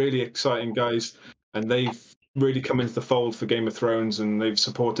phenomenal, really exciting guys, and they've really come into the fold for Game of Thrones, and they've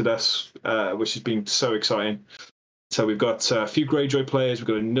supported us, which has been so exciting. So we've got a few Greyjoy players. We've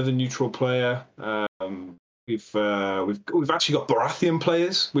got another neutral player. We've actually got Baratheon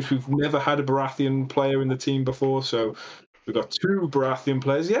players, which we've never had a Baratheon player in the team before. So we've got 2 Baratheon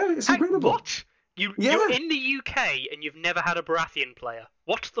players. Yeah, it's incredible. What? You're in the UK and you've never had a Baratheon player.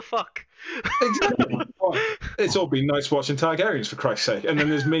 What the fuck? Exactly. It's all been nice watching Targaryens, for Christ's sake. And then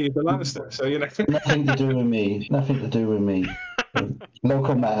there's me, the Lannister. So Nothing to do with me.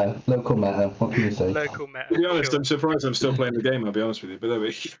 Local meta. What can you say? Local meta. To be honest, sure. I'm surprised I'm still playing the game. I'll be honest with you, but there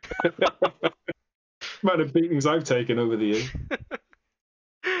we go. Amount of beatings I've taken over the years.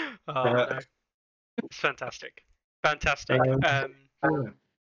 No. It's fantastic.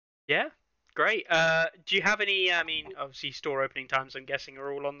 Yeah, great. Do you have any? I mean, obviously, store opening times, I'm guessing,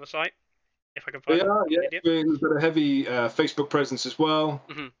 are all on the site. If I can find them. Yeah. We've got a heavy Facebook presence as well.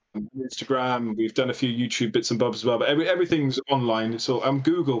 Instagram. We've done a few YouTube bits and bobs as well, but everything's online. It's all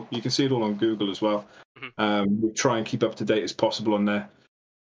Google. You can see it all on Google as well. We try and keep up to date as possible on there.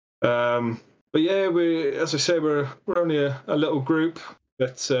 But yeah, as I say, we're only a little group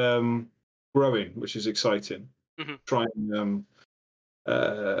that's growing, which is exciting. Trying.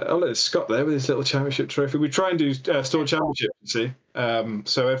 I'll let Scott there with his little championship trophy. We try and do store championship, you see.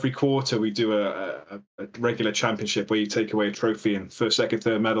 So every quarter we do a regular championship where you take away a trophy and first, second,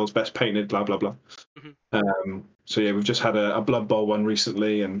 third medals, best painted, blah blah blah. So yeah, we've just had a Blood Bowl one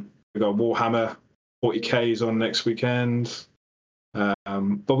recently, and we've got Warhammer 40Ks on next weekend.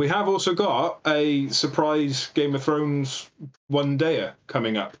 But we have also got a surprise Game of Thrones one-dayer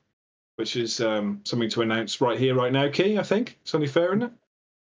coming up, which is something to announce right here, right now, Key, I think. It's only fair, isn't it?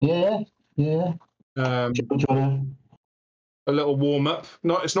 Yeah. A little warm-up.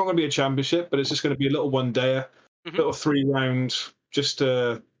 It's not going to be a championship, but it's just going to be a little one-dayer, little 3-round, just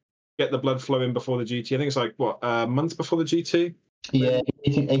to get the blood flowing before the GT. I think it's like, a month before the GT? Yeah,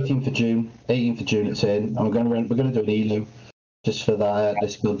 18th of June. 18th of June it's in. And we're going to do an ELU just for that,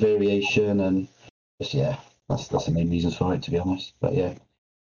 this good variation, and just, that's the main reasons for it, to be honest. But yeah.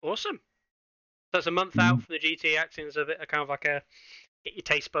 Awesome. That's a month out from the GT, acting as a kind of like a get your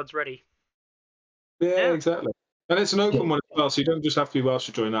taste buds ready. Yeah, exactly. And it's an open one as well, so you don't just have to be Welsh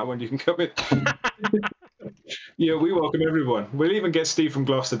to join that one. You can come in. Yeah, we welcome everyone. We'll even get Steve from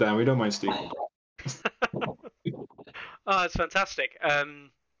Gloucester down. We don't mind Steve. Oh, it's fantastic.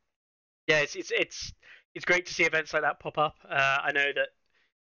 Yeah, it's great to see events like that pop up. I know that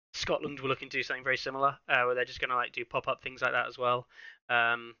Scotland were looking to do something very similar, where they're just going to do pop-up things like that as well.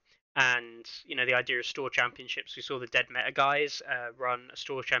 And the idea of store championships. We saw the Dead Meta guys run a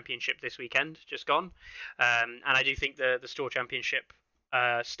store championship this weekend, just gone. And I do think the store championship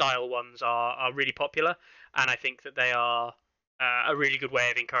style ones are really popular, and I think that they are a really good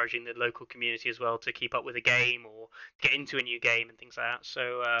way of encouraging the local community as well to keep up with a game or get into a new game and things like that.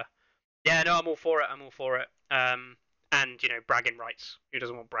 So I'm all for it. And bragging rights. Who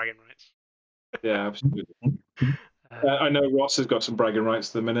doesn't want bragging rights? Yeah, absolutely. I know Ross has got some bragging rights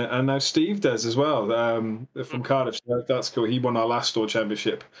at the minute, and now Steve does as well, from Cardiff. So that's cool. He won our last store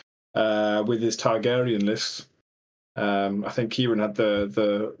championship with his Targaryen list. I think Kieran had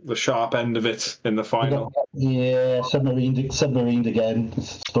the sharp end of it in the final. Yeah, submarined again.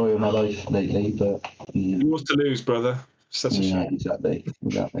 It's the story of my life lately, but Yours to lose, brother. Such a shame. Exactly.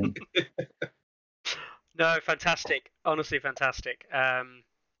 No, fantastic. Honestly, fantastic.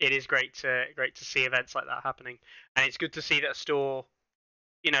 It is great to see events like that happening, and it's good to see that a store,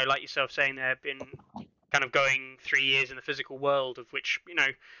 like yourself saying, there have been kind of going 3 years in the physical world, of which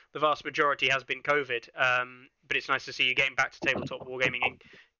the vast majority has been COVID. But it's nice to see you getting back to tabletop wargaming,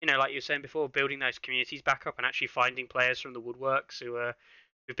 and like you were saying before, building those communities back up and actually finding players from the woodworks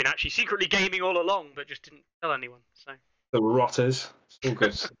who've been actually secretly gaming all along, but just didn't tell anyone. So The rotters. All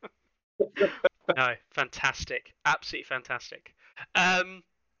good. no, fantastic, absolutely fantastic.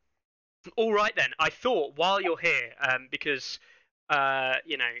 All right then. I thought while you're here, because I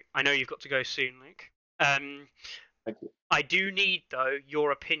know you've got to go soon, Luke. Thank you. I do need though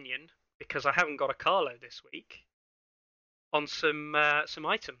your opinion, because I haven't got a Carlo this week, on some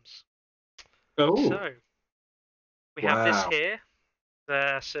items. Oh. So we have this here.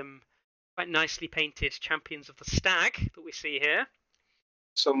 There's some quite nicely painted champions of the stag that we see here.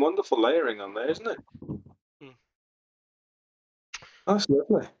 Some wonderful layering on there, isn't it? Hmm. That's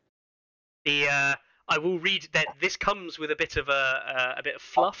lovely. I will read that this comes with a bit of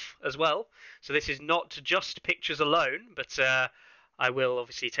fluff as well. So this is not just pictures alone, but I will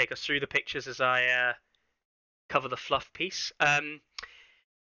obviously take us through the pictures as I cover the fluff piece.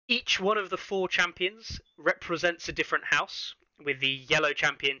 Each one of the 4 champions represents a different house, with the yellow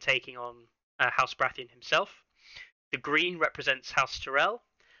champion taking on House Baratheon himself. The green represents House Tyrell.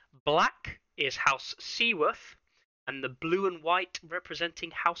 Black is House Seaworth. And the blue and white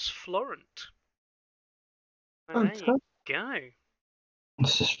representing House Florent. Well, there you go.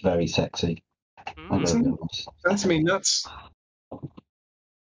 It's just very sexy. That's me nuts.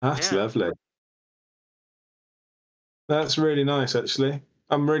 That's lovely. That's really nice, actually.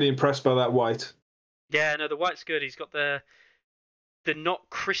 I'm really impressed by that white. Yeah, no, the white's good. He's got the not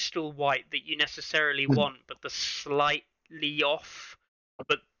crystal white that you necessarily want, but the slightly off,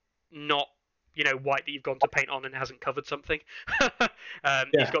 but not white that you've gone to paint on and hasn't covered something.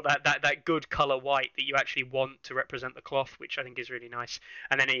 He's got that good color white that you actually want to represent the cloth, which I think is really nice.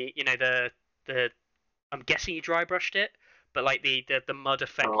 And then I'm guessing he dry brushed it, but like the mud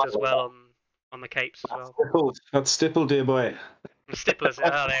effect as well on the capes as well. That's stippled, dear boy. Stipplers.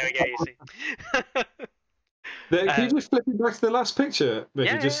 Oh, there we go. You see. Can you just flip it back to the last picture,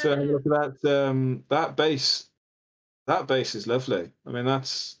 Mickey? Look at that. That base. That base is lovely. I mean,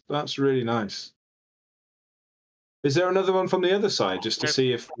 that's really nice. Is there another one from the other side, just to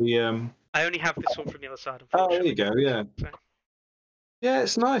see if we? I only have this one from the other side. Oh, there you go. Yeah. So. Yeah,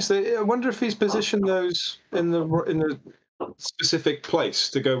 it's nice. I wonder if he's positioned those in the specific place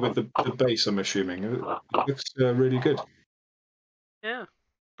to go with the base. I'm assuming it looks really good. Yeah,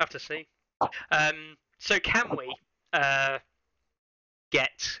 have to see. So can we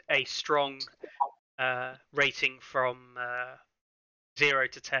get a strong rating from 0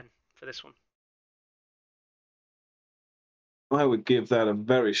 to 10 for this one? I would give that a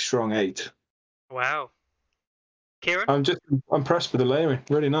very strong 8. Wow. Kieran? I'm just impressed with the layering.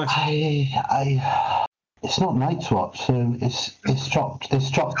 Really nice. It's not Night's Watch, so it's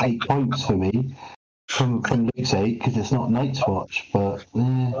dropped 8 points for me from Luke's 8 because it's not Night's Watch. But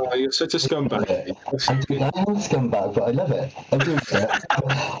oh, you're such a scumbag. I am a scumbag, but I love it. I do it.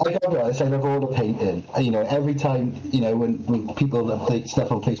 I got this. I love all the painting. Every time when people update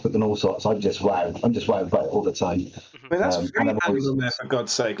stuff on Facebook and all sorts, I'm just wowed by it all the time. I mean, that's freehand on there, for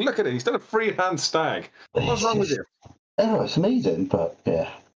God's sake. Look at it. He's done a freehand stag. What's wrong with you? Oh, it's amazing, but yeah,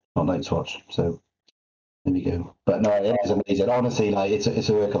 not Night's Watch. So there we go. But no, it is amazing. Honestly, it's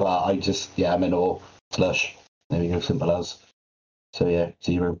a work of art. I'm in awe. Slush. There we go. Simple as. So yeah,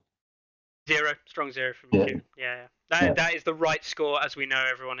 0. 0, strong 0 from you. Yeah. That is the right score, as we know,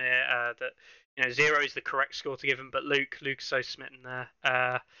 everyone here. That 0 is the correct score to give him. But Luke's so smitten there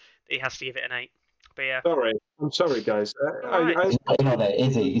that he has to give it an 8. But yeah. I'm sorry, guys. He's not in on it,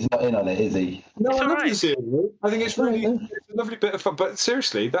 is he? He's not in on it, is he? No, I love the 0. I think it's really it's a lovely bit of fun. But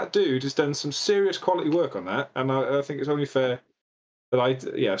seriously, that dude has done some serious quality work on that, and I think it's only fair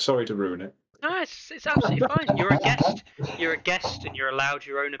that sorry to ruin it. No, it's absolutely fine. You're a guest. You're a guest, and you're allowed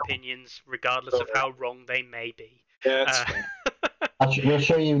your own opinions, regardless of how wrong they may be. Yeah. We'll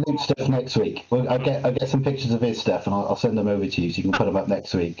show you Luke's stuff next week. I'll get some pictures of his stuff, and I'll send them over to you, so you can put them up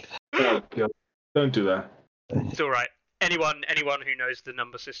next week. Oh, God. Don't do that. It's all right. Anyone who knows the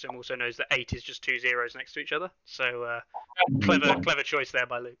number system also knows that 8 is just 2 zeros next to each other. So clever choice there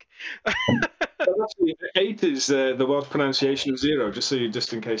by Luke. Actually, 8 is the Welsh pronunciation of 0, just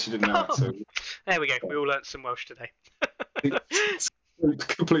in case you didn't know that. So. There we go. We all learnt some Welsh today.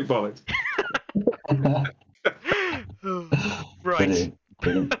 Complete bollocks. Right.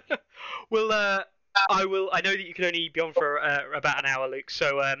 Brilliant. Well, I will. I know that you can only be on for about an hour, Luke.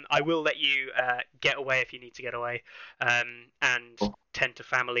 So I will let you get away if you need to get away, and tend to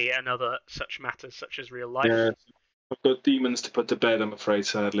family and other such matters, such as real life. Yeah, I've got demons to put to bed, I'm afraid,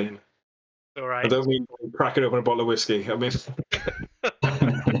 sadly. All right. I don't mean cracking open a bottle of whiskey. I mean.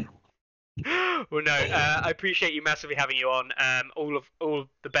 Well, no, I appreciate you massively having you on. All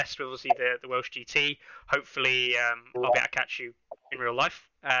the best with obviously the Welsh GT. Hopefully, I'll be able to catch you in real life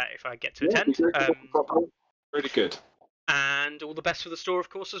if I get to attend. Really good. And all the best for the store, of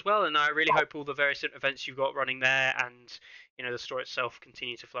course, as well. And I really hope all the various events you've got running there and the store itself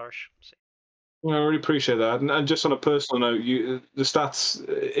continue to flourish. So. Well, I really appreciate that. And just on a personal note, the stats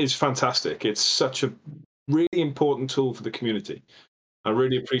is fantastic. It's such a really important tool for the community. I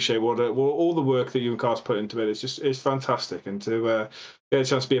really appreciate all the work that you and Cars put into it. It's fantastic, and to get a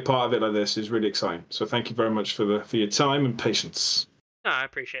chance to be a part of it like this is really exciting. So thank you very much for your time and patience. No, I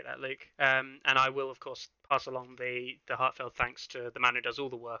appreciate that, Luke. And I will, of course, pass along the heartfelt thanks to the man who does all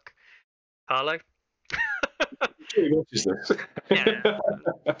the work, Carlo. Yeah,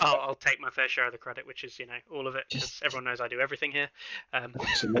 I'll take my fair share of the credit, which is all of it, because everyone knows I do everything here.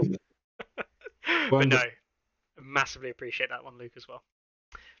 Absolutely. But no, massively appreciate that one, Luke, as well.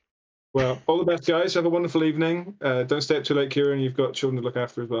 Well, all the best, guys. Have a wonderful evening. Don't stay up too late, Kieran. You've got children to look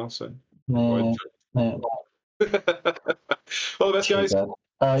after as well. So. Yeah. All the best, guys.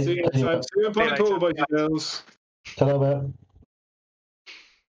 See you next time. See you on Pine Call, boys and girls. Hello,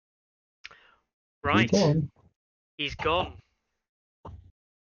 Right. He's gone.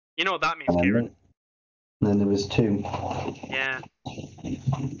 You know what that means, Kieran? Then there was 2. Yeah.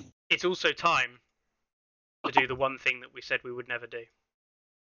 It's also time to do the one thing that we said we would never do.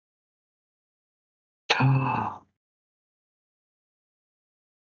 Yeah,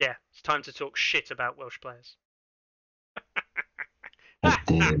 it's time to talk shit about Welsh players. How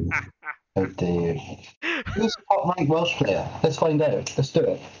dare you. How dare you. Who's the top-ranked Welsh player? Let's find out. Let's do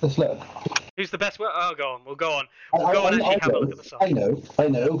it. Let's look. Who's the best? Oh, go on. We'll go on. We'll go on and actually have a look at the site. I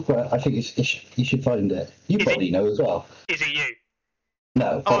know, but I think you should find it. You probably know as well. Is it you?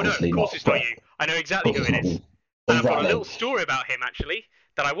 No, obviously not. Oh, no, of course it's not you. I know exactly who it is. And I've got a little story about him, actually,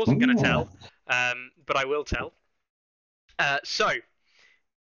 that I wasn't going to tell, but I will tell.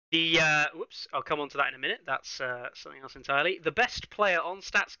 Whoops, I'll come on to that in a minute. That's something else entirely. The best player on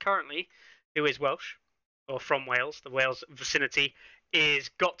stats currently, who is Welsh, or from Wales, the Wales vicinity, is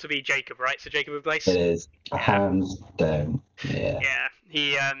got to be Jacob, right? So Jacob Blaise. It is, hands down. Yeah. Yeah,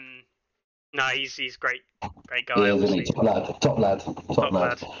 he's great guy. He is, top lad.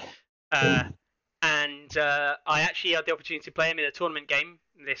 And I actually had the opportunity to play him in a tournament game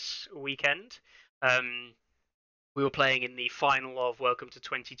this weekend. We were playing in the final of Welcome to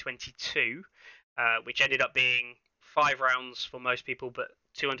 2022, which ended up being 5 rounds for most people, but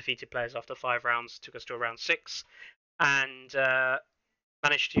 2 undefeated players after 5 rounds took us to round 6, and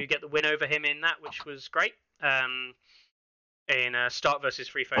managed to get the win over him in that, which was great. In a start versus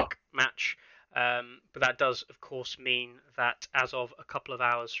free folk match. But that does, of course, mean that as of a couple of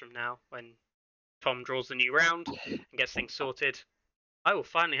hours from now, when Tom draws the new round and gets things sorted, I will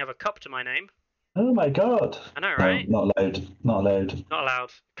finally have a cup to my name. Oh my god. I know, right? No, not allowed. Not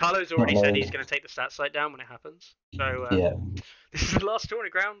allowed. Carlo's already said he's going to take the stat site down when it happens. So yeah. This is the last Tourney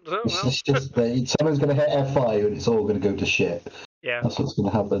Ground. Oh, well. It's just someone's going to hit F5 and it's all going to go to shit. Yeah. That's what's going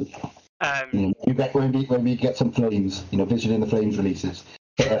to happen. When we get some flames, Vision in the Flames releases,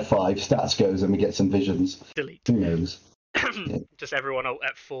 hit F5, stats goes, and we get some visions. Delete. Who knows? Just everyone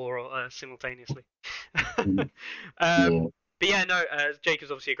at 4 simultaneously. Yeah. But yeah, no,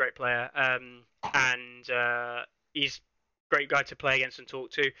 Jacob's obviously a great player, and he's a great guy to play against and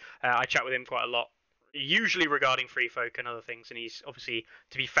talk to. I chat with him quite a lot, usually regarding free folk and other things, and he's obviously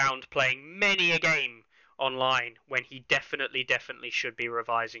to be found playing many a game online when he definitely should be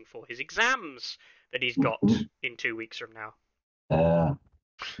revising for his exams that he's got in 2 weeks from now. But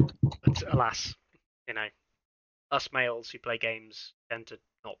alas, us males who play games tend to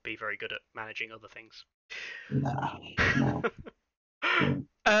not be very good at managing other things. No.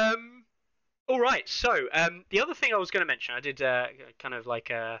 All right. So the other thing I was going to mention, I did kind of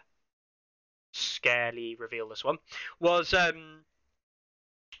like scarily reveal this one, was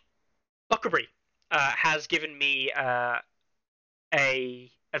Lockerbie has given me a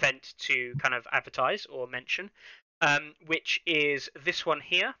event to kind of advertise or mention, which is this one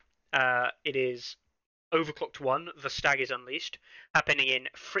here. It is Overclocked 1, The Stag is Unleashed, happening in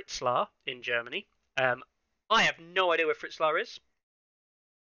Fritzlar in Germany. I have no idea where Fritzlar is.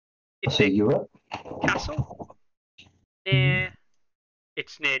 It's near Europe? Castle?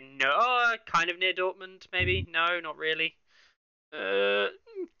 It's near kind of near Dortmund, maybe. No, not really.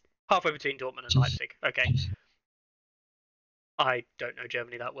 Halfway between Dortmund and Leipzig. Okay. I don't know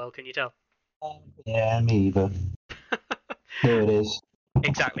Germany that well. Can you tell? Yeah, me either. Here it is.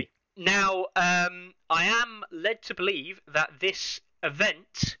 Exactly. Now, I am led to believe that this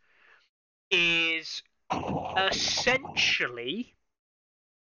event is essentially,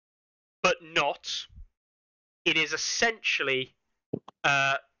 but not, it is essentially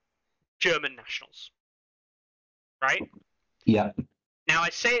German nationals, right? Yeah. Now, I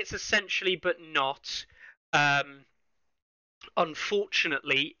say it's essentially, but not.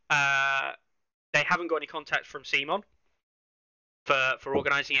 Unfortunately, they haven't got any contact from Simon for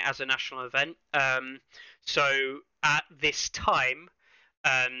organising it as a national event. So at this time,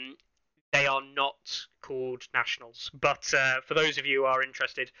 they are not called nationals. But for those of you who are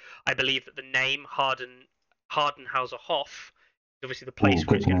interested, I believe that the name Hardenhauser Hof is obviously the place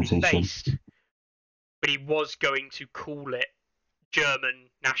where it's going to be based. But he was going to call it German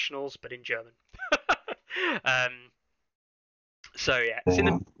nationals, but in German. So yeah, it's in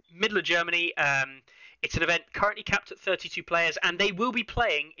the middle of Germany. It's an event currently capped at 32 players, and they will be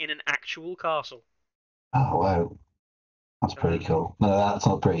playing in an actual castle. Oh wow, that's pretty cool. No, that's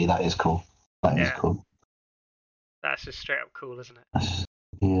not pretty. That is cool. That is cool. That's just straight up cool, isn't it?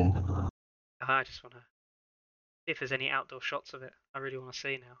 Yeah. I just want to see if there's any outdoor shots of it. I really want to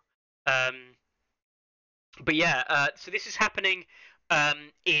see now. But yeah, so this is happening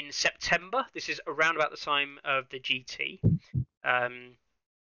in September. This is around about the time of the GT.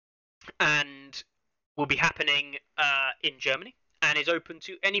 And will be happening in Germany and is open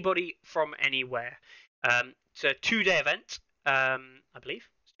to anybody from anywhere. It's a 2-day event, I believe.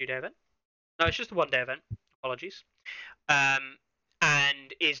 It's a 2-day event. No, it's just a 1-day event. Apologies.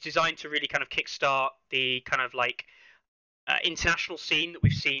 And is designed to really kind of kickstart the kind of like international scene that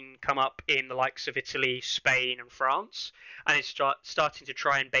we've seen come up in the likes of Italy, Spain, and France, and it's starting to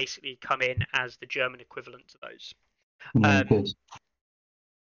try and basically come in as the German equivalent to those. Good.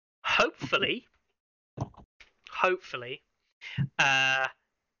 Hopefully,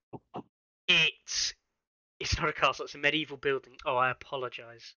 it's not a castle. It's a medieval building. Oh, I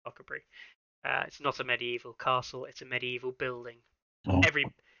apologise, Ockerbury. It's not a medieval castle. It's a medieval building. Oh.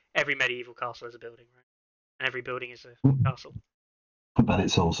 Every medieval castle is a building, right? And every building is a castle. But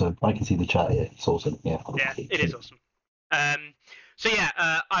it's awesome. I can see the chat here. It's awesome. Yeah. Yeah, it is awesome. So yeah,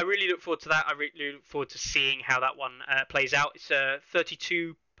 I really look forward to that. I really look forward to seeing how that one plays out. It's a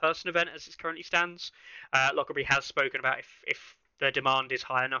 32-person event as it currently stands. Lockerbie has spoken about if the demand is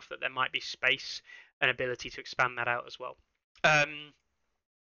high enough that there might be space and ability to expand that out as well.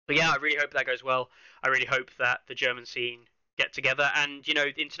 But yeah, I really hope that goes well. I really hope that the German scene get together and, you know,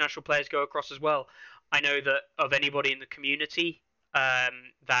 the international players go across as well. I know that of anybody in the community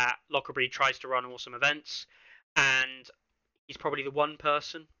that Lockerbie tries to run awesome events, and he's probably the one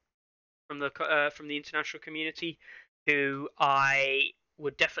person from the international community who I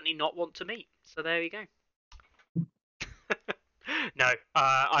would definitely not want to meet. So there you go. No,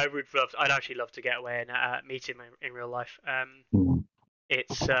 I'd actually love to get away and meet him in real life. It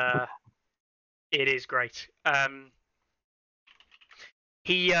is great.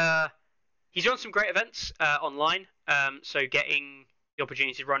 He's run some great events online. So getting the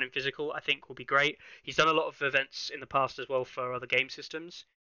opportunity to run in physical, I think, will be great. He's done a lot of events in the past as well for other game systems.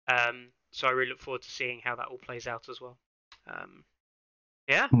 So I really look forward to seeing how that all plays out as well.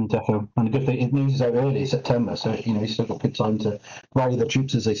 Yeah. Definitely. And the good thing, it news is out early September, so you know he's still got good time to rally the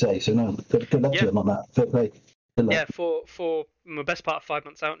troops, as they say. So no, good luck to him on that. Fair play. Yeah, for my best part of 5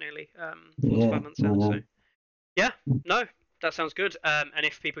 months out nearly. 5 months out. So yeah, no, that sounds good. And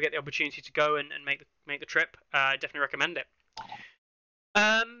if people get the opportunity to go and make the trip, I definitely recommend it.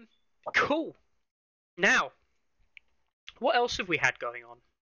 Cool. Now, what else have we had going on?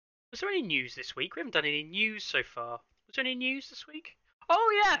 Was there any news this week? We haven't done any news so far. Was there any news this week?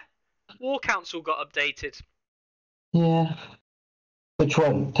 Oh yeah, War Council got updated. Yeah. Which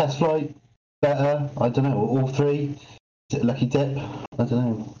one? Test flight? Better? I don't know. All three? Is it Lucky Dip? I don't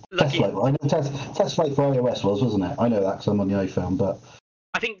know. Test flight. I know test flight for iOS wasn't it? I know that because I'm on the iPhone, but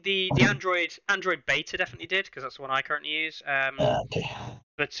I think the Android beta definitely did because that's the one I currently use. Okay.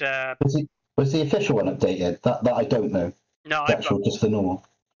 But was the official one updated? That I don't know. No, just the normal.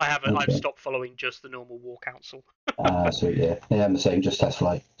 I haven't. Okay. I've stopped following just the normal War Council. So yeah, I'm the same. Just test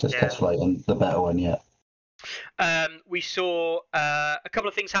flight, test flight, and the better one, yeah. We saw a couple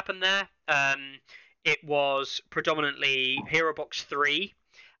of things happen there. It was predominantly Hero Box 3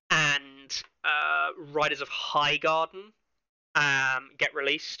 and Riders of Highgarden get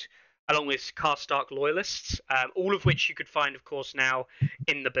released, along with Karstark Loyalists, all of which you could find, of course, now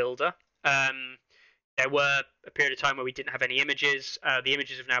in the builder. there were a period of time where we didn't have any images. The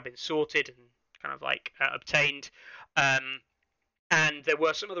images have now been sorted and kind of like obtained. And there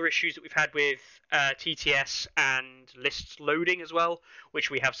were some other issues that we've had with TTS and lists loading as well,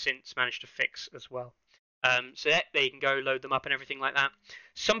 which we have since managed to fix as well. So there you can go load them up and everything like that.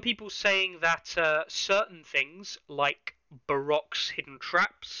 Some people saying that certain things like Baroque's hidden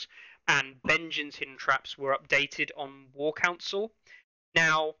traps and Benjen's hidden traps were updated on War Council.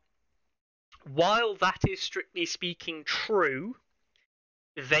 Now, while that is strictly speaking true,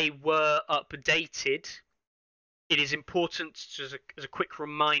 they were updated. It is important as a quick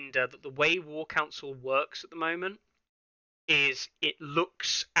reminder that the way War Council works at the moment is it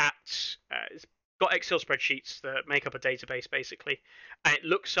looks at it's got Excel spreadsheets that make up a database basically, and it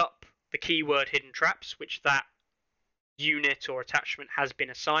looks up the keyword hidden traps, which that unit or attachment has been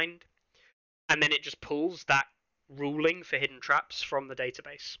assigned, and then it just pulls that ruling for hidden traps from the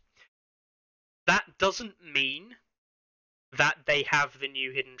database. That doesn't mean that they have the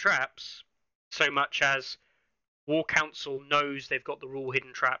new hidden traps so much as War Council knows they've got the rule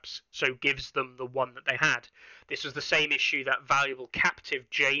hidden traps, so gives them the one that they had. This was the same issue that valuable captive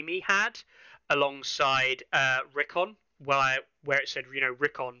Jamie had alongside Rickon, where it said,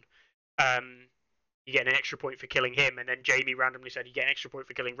 Rickon, you get an extra point for killing him, and then Jamie randomly said you get an extra point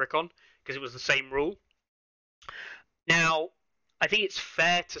for killing Rickon, because it was the same rule. Now, I think it's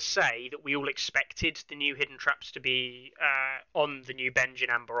fair to say that we all expected the new hidden traps to be on the new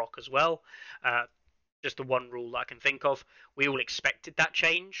Benjen and Baroque as well. Just the one rule that I can think of. We all expected that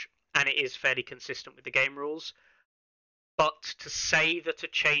change, and it is fairly consistent with the game rules. But to say that a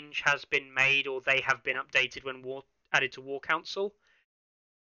change has been made or they have been updated when added to War Council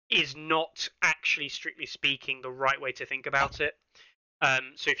is not actually, strictly speaking, the right way to think about it.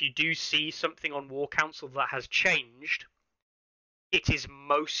 So if you do see something on War Council that has changed, it is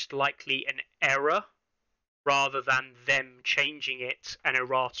most likely an error rather than them changing it and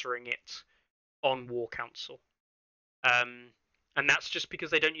errataing it on War Council. And that's just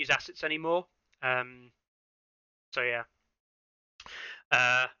because they don't use assets anymore. So yeah.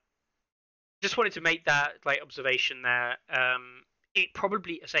 Just wanted to make that observation there. It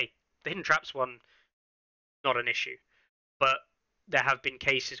probably, the hidden traps one, not an issue, but there have been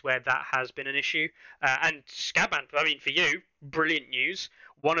cases where that has been an issue. And Scaddman, for you, brilliant news.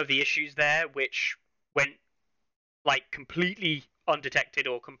 One of the issues there, which went completely undetected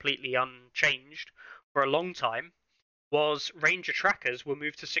or completely unchanged for a long time, was Ranger trackers were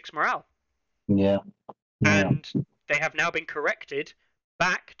moved to 6 morale. Yeah. And they have now been corrected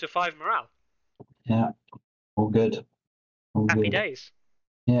back to 5 morale. Yeah. All good. Happy days.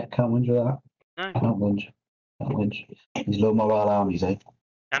 Yeah, can't whinge with that. No. Can't whinge. These low morale armies, eh?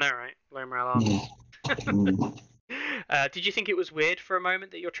 I know, right? Low morale armies. Did you think it was weird for a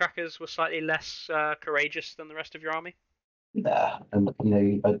moment that your trackers were slightly less courageous than the rest of your army? Nah, and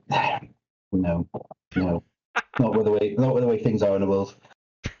no, not with the way things are in the world.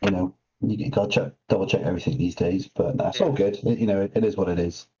 You got to double check everything these days, but it's all good. It is what it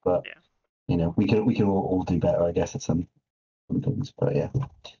is. But we can all do better, I guess, at some things. But yeah.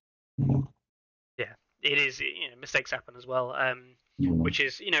 Yeah, it is. Mistakes happen as well. Which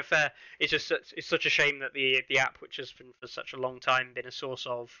is fair. It's just it's such a shame that the app, which has been for such a long time been a source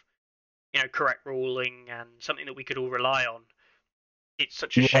of correct ruling and something that we could all rely on, it's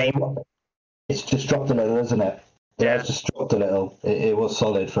such a shame. It's just dropped a little, isn't it? It has just dropped a little. It was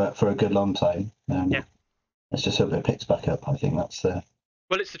solid for a good long time. Let's just hope it picks back up. I think that's the.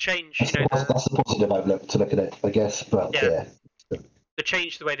 Well, it's the change. That's the positive outlook to look at it, I guess. But yeah. The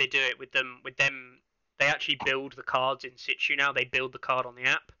change, the way they do it with them, they actually build the cards in situ now. They build the card on the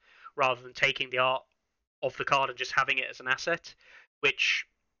app rather than taking the art of the card and just having it as an asset, which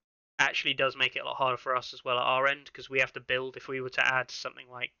actually does make it a lot harder for us as well at our end, because we have to build. If we were to add something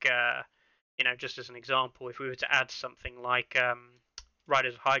like, just as an example, if we were to add something like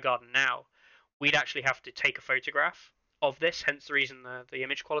Riders of Highgarden now, we'd actually have to take a photograph of this, hence the reason the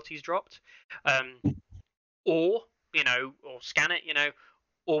image quality's dropped, or scan it,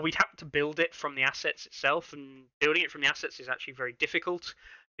 or we'd have to build it from the assets itself, and building it from the assets is actually very difficult,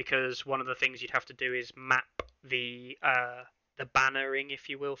 because one of the things you'd have to do is map the bannering, if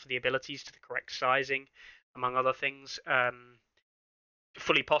you will, for the abilities to the correct sizing, among other things.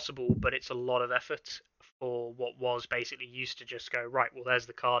 Fully possible, but it's a lot of effort for what was basically used to just go, right, well, there's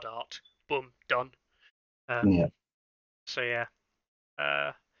the card art, boom, done. So yeah,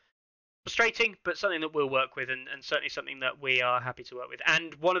 frustrating, but something that we'll work with, and certainly something that we are happy to work with.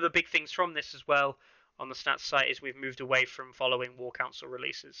 And one of the big things from this as well on the stats site is we've moved away from following War Council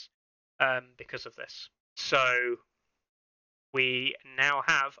releases because of this. So we now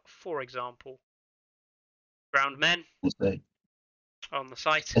have, for example, Ground men So, on the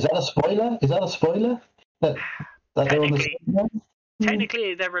site. is that a spoiler? Is that a spoiler? That they're on the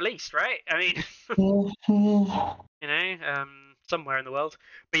Technically, they're released, right? I mean, you know, somewhere in the world.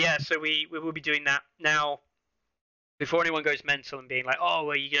 But yeah, so we will be doing that now. Before anyone goes mental and being like, "Oh,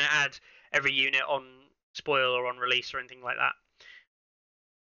 well, you're gonna add every unit on spoil or on release or anything like that."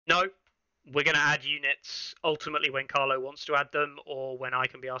 No, we're gonna add units ultimately when Carlo wants to add them, or when I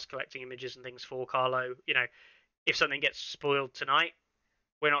can be asked collecting images and things for Carlo. You know, if something gets spoiled tonight,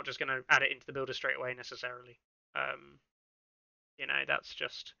 we're not just gonna add it into the builder straight away necessarily. You know, that's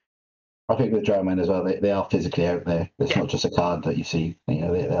just. I think with German as well, they are physically out there. It's Yeah. not just a card that you see. You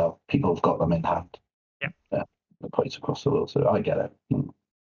know, they are people have got them in hand. Yeah. The points across the world, so I get it.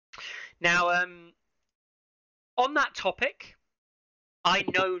 Now, on that topic, I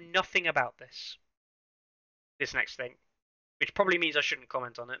know nothing about this next thing, which probably means I shouldn't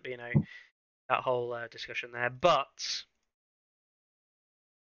comment on it, but you know, that whole discussion there. But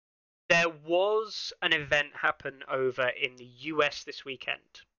there was an event happen over in the US this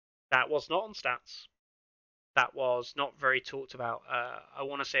weekend that was not on stats. That was not very talked about. I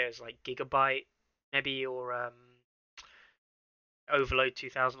want to say it was like Gigabyte, maybe, or Overload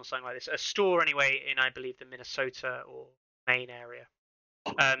 2000 or something like this. A store anyway in, I believe, the Minnesota or Maine area.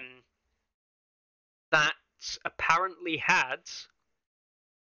 That apparently had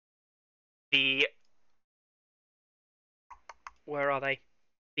the, where are they?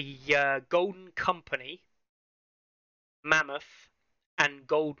 The Golden Company Mammoth and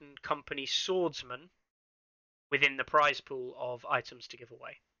Golden Company Swordsman within the prize pool of items to give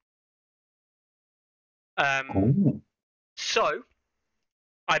away. So,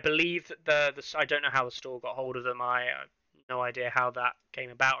 I believe that the I don't know how the store got hold of them. I have no idea how that came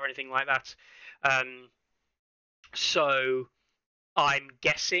about or anything like that. So, I'm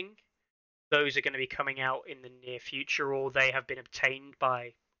guessing those are going to be coming out in the near future, or they have been obtained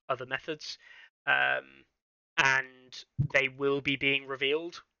by other methods, and they will be being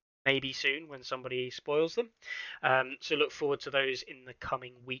revealed maybe soon when somebody spoils them. So look forward to those in the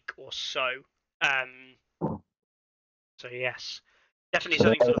coming week or so. So yes, definitely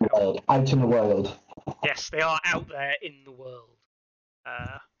something to look out. Out in the world. Yes, they are out there in the world.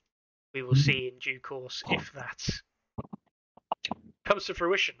 We will see in due course if that comes to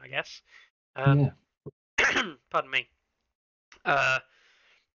fruition, I guess. Pardon me. I've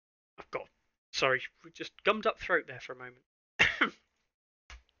got, sorry, just gummed up throat there for a moment.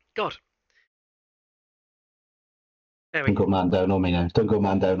 God. There we go. Don't go man down on me now. Don't go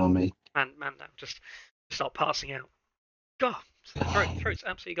man down on me. Man down. Just start passing out. God, throat's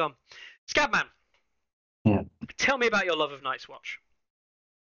absolutely gone. Scaddman. Yeah. Tell me about your love of Night's Watch.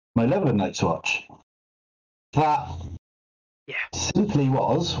 My love of Night's Watch. That simply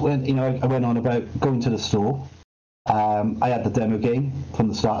was when I went on about going to the store. I had the demo game from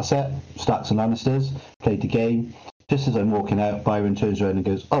the starter set, Starks and Lannisters, played the game. Just as I'm walking out, Byron turns around and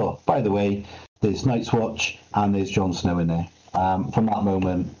goes, "Oh, by the way, there's Night's Watch and there's Jon Snow in there." From that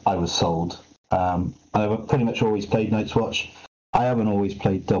moment, I was sold. I've pretty much always played Night's Watch. I haven't always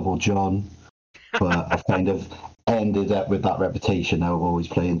played Double Jon, but I've kind of ended up with that reputation now of always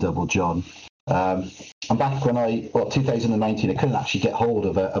playing Double Jon. And back when 2019, I couldn't actually get hold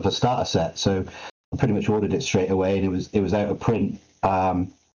of a starter set, so I pretty much ordered it straight away, and it was out of print. I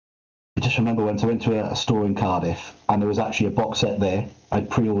just remember once I went to a store in Cardiff, and there was actually a box set there. I'd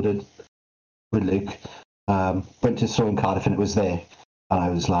pre-ordered with Luke. Went to the store in Cardiff, and it was there. And I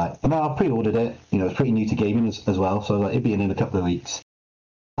was like, no, I pre-ordered it. It's pretty new to gaming as well, so I was like, it'd be in a couple of weeks.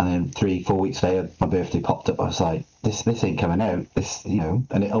 And then 3-4 weeks later, my birthday popped up. I was like, this ain't coming out.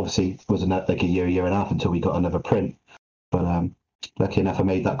 And it obviously was like a year and a half until we got another print. But lucky enough, I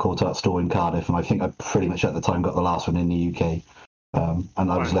made that call to that store in Cardiff, and I think I pretty much at the time got the last one in the UK.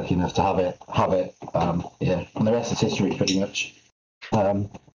 And I was lucky enough to have it. And the rest is history, pretty much.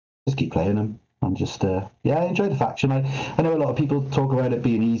 Just keep playing them. I'm just, I enjoy the faction. I know a lot of people talk about it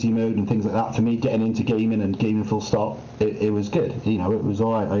being easy mode and things like that. For me, getting into gaming and gaming full stop, it was good. It was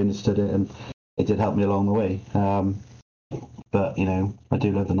all right. I understood it, and it did help me along the way. But, I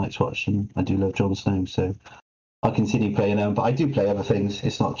do love the Night's Watch, and I do love Jon Snow, so I'll continue playing them. But I do play other things.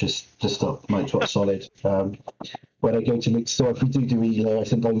 It's not just Night's Watch solid. When I go to Luke's store, if we do Elo, I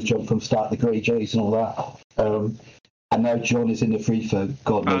sometimes jump from start the Greyjoys and all that. And now Jon is in the free for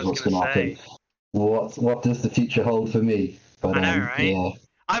God knows what's going to happen. What does the future hold for me? But, I know, right? Yeah.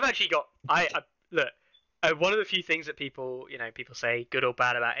 I've actually got. Look. One of the few things that people say, good or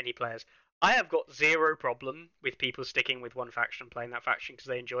bad, about any players. I have got zero problem with people sticking with one faction and playing that faction because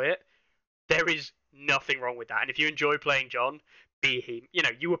they enjoy it. There is nothing wrong with that. And if you enjoy playing Jon, be him.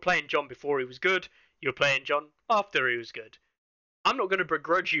 You were playing Jon before he was good. You were playing John after he was good. I'm not going to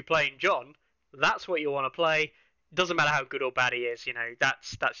begrudge you playing John. That's what you want to play. Doesn't matter how good or bad he is.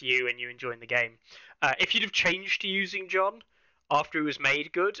 That's you and you enjoying the game. If you'd have changed to using John after he was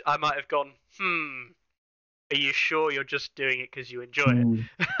made good, I might have gone, are you sure you're just doing it because you enjoy it?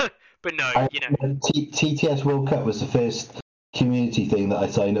 But no, TTS World Cup was the first community thing that I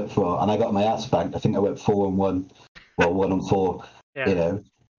signed up for, and I got my ass banked. I think I went 4-1, well 1-4,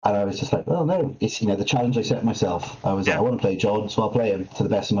 and I was just like, oh no, it's the challenge I set myself. I was like, I want to play John, so I'll play him to the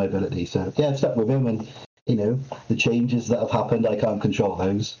best of my ability. So I've stuck with him, and the changes that have happened, I can't control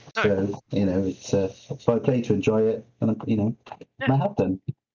those. So it's so I play to enjoy it, and I have done.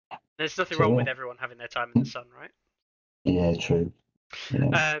 There's nothing wrong with everyone having their time in the sun, right? Yeah, true.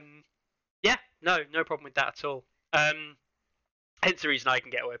 No problem with that at all. Hence the reason I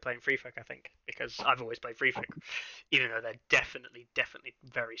can get away playing Free Folk, I think, because I've always played Free Folk, even though they're definitely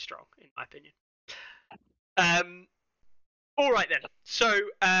very strong, in my opinion. All right then. So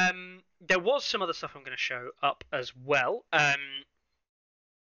there was some other stuff I'm going to show up as well.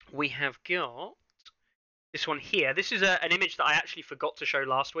 We have got this one here. This is an image that I actually forgot to show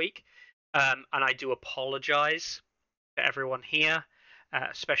last week, and I do apologise to everyone here,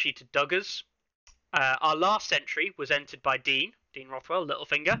 especially to Duggars. Our last entry was entered by Dean Rothwell,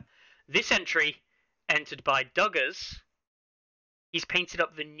 Littlefinger. This entry entered by Duggars. He's painted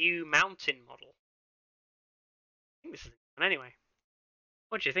up the new mountain model. I think this is one anyway.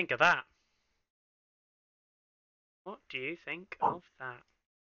 What do you think of that? What do you think of that?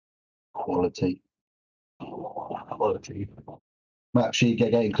 Quality. I'm actually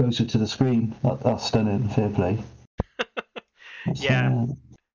getting closer to the screen. That's stunning. Fair play. Yeah.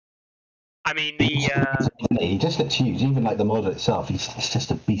 I mean, he just looks huge. Even like the model itself, it's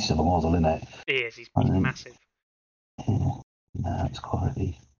just a beast of a model, isn't it? He is. He's massive. Yeah, it's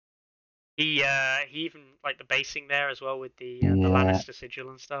quality. He even like the basing there as well with the Lannister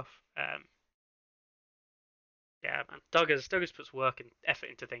sigil and stuff. Yeah, man. Duggars puts work and effort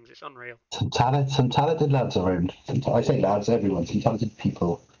into things. It's unreal. Some talented lads around. I say lads, everyone. Some talented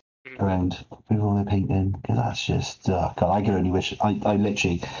people around with all their painting. Because that's just, God, I can only wish. I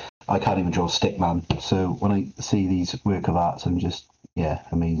can't even draw Stickman. So when I see these work of arts, I'm just,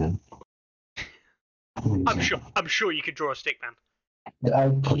 amazing. I'm sure you could draw a Stickman.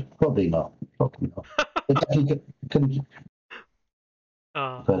 Probably not. It definitely couldn't.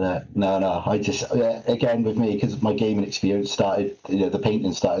 But no. I just again with me, because my gaming experience started. The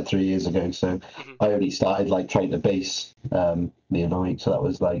painting started 3 years ago, so I only started like trying to base the other week. So that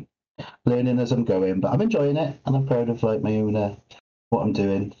was like learning as I'm going, but I'm enjoying it, and I'm proud of like my own what I'm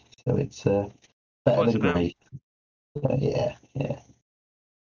doing. So it's better than great. Yeah. So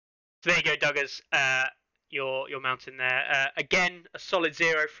there you go, Duggars. Your mountain there. Again, a solid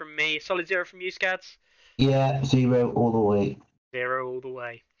 0 from me. A solid 0 from you, Scads. Yeah, 0 all the way. 0 all the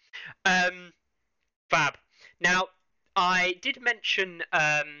way. Fab. Now, I did mention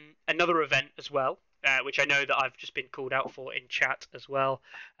another event as well, which I know that I've just been called out for in chat as well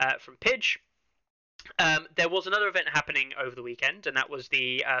from Pidge. There was another event happening over the weekend, and that was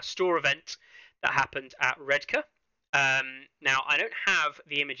the store event that happened at Redcar. Now, I don't have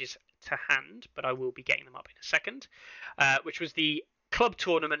the images to hand, but I will be getting them up in a second, which was the club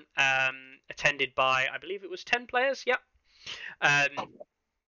tournament attended by, I believe it was 10 players, yep.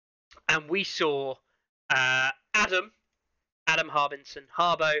 And we saw Adam Harbinson,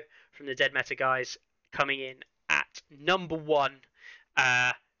 Harbo from the Dead Meta guys coming in at number 1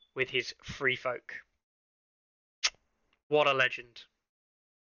 with his Free Folk. What a legend.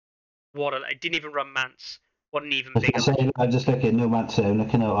 It didn't even run Mance. What an even bigger legend. I'm just looking, no Mance, I'm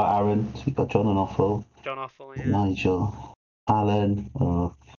looking at Aaron. We've got John Offal, yeah. Nigel, Alan.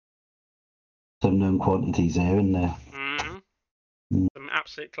 Some known quantities there, isn't there? Some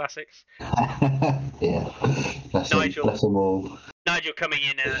absolute classics. Yeah. Bless them all. Nigel coming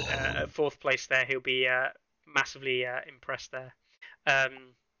in at 4th place there. He'll be massively impressed there.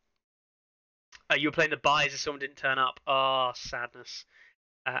 You were playing the buys if someone didn't turn up. Oh, sadness.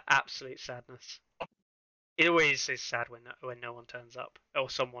 Absolute sadness. It always is sad when no one turns up or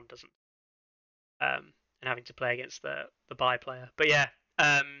someone doesn't. And having to play against the buy player. But yeah.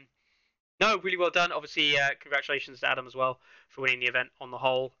 No, really well done. Obviously, congratulations to Adam as well for winning the event on the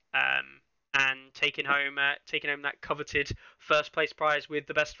whole, and taking home that coveted 1st place prize with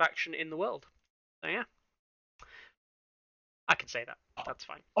the best faction in the world. So yeah, I can say that. That's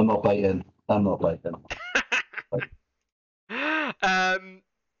fine. I'm not biting.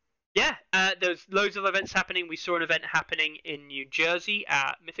 There's loads of events happening. We saw an event happening in New Jersey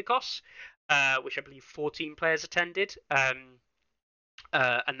at Mythicos, which I believe 14 players attended.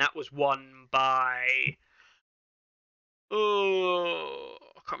 and that was won by. Oh,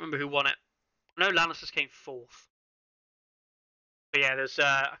 I can't remember who won it. No, Lannisters came fourth. But yeah, there's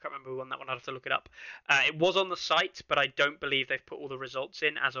I can't remember who won that one. I'd have to look it up. It was on the site, but I don't believe they've put all the results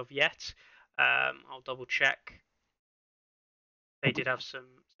in as of yet. I'll double check. They did have some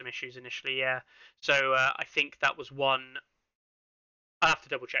issues initially, yeah. So I think that was one. I'll have to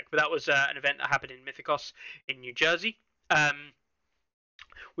double check, but that was an event that happened in Mythicos in New Jersey.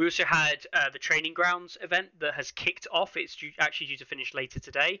 We also had the Training Grounds event that has kicked off. It's actually due to finish later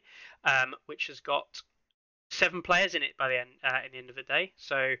today, which has got 7 players in it by the end at the end of the day.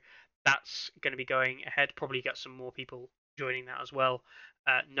 So that's going to be going ahead. Probably get some more people joining that as well.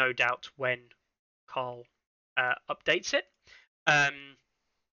 No doubt when Carl updates it.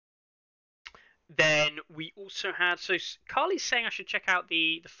 Then we also had. So Carly's saying I should check out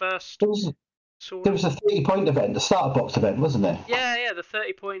the first. There was a 30-point event, the starter box event, wasn't there? Yeah, the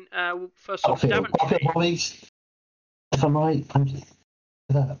 30-point first sword of Daventry. If I'm right,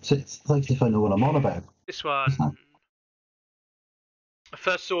 it's like if I know what I'm on about. This one, the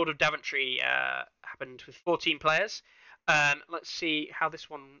first sword of Daventry happened with 14 players. Let's see how this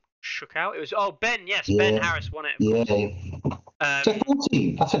one shook out. It was Ben, yes, yeah. Ben Harris won it. Yeah. So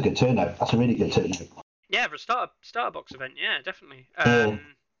 14, that's a good turnout. That's a really good turnout. Yeah, for a starter box event, yeah, definitely.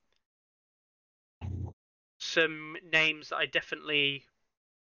 Some names that I definitely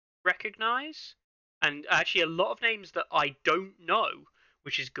recognise, and actually a lot of names that I don't know,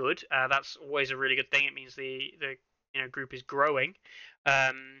 which is good. That's always a really good thing. It means the group is growing.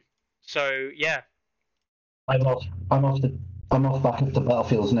 So yeah. I'm off back at the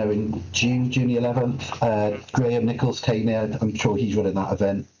battlefields now in June the 11th. Graham Nichols came there. I'm sure he's running that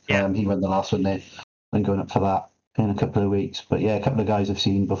event. Yeah. He won the last one there. I'm going up for that in a couple of weeks. But yeah, a couple of guys I've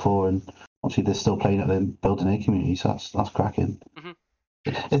seen before, and obviously they're still playing at the building a community, so that's cracking.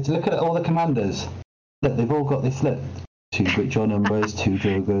 Mm-hmm. Look at all the commanders. Look, they've all got this. Look, 2 Great John numbers, 2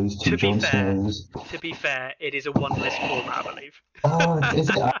 Drogos, 2 Jon Snows. To be fair, it is a 1-list format, I believe. Oh, is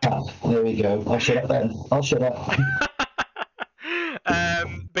it? There we go. I'll shut up then. I'll shut up.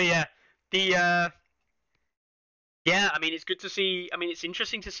 But yeah, I mean, it's good to see. I mean, it's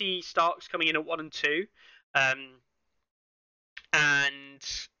interesting to see Starks coming in at 1 and 2, and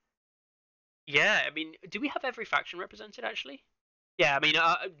yeah, I mean, do we have every faction represented actually? Yeah, I mean,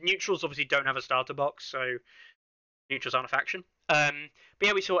 neutrals obviously don't have a starter box, so neutrals aren't a faction. But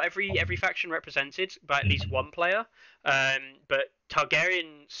yeah, we saw every faction represented by at least one player. But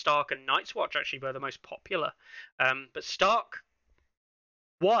Targaryen, Stark, and Night's Watch actually were the most popular. But Stark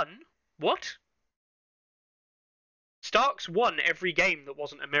won. What? Starks won every game that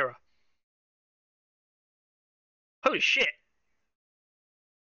wasn't a mirror. Holy shit!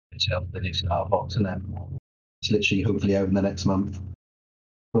 It's the new starter box, and then it's literally hopefully out in the next month.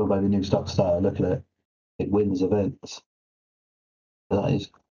 Well, by the new stock starter, look at it. It wins events. That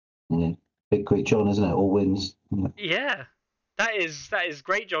is big Great John, isn't it? All wins. Yeah, that is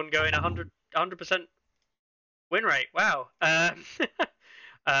Great John going 100% win rate. Wow.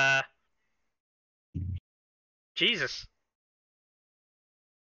 Jesus.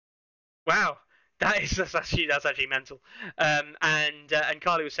 Wow. That's actually mental. And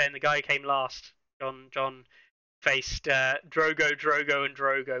Carly was saying the guy who came last, John faced Drogo, and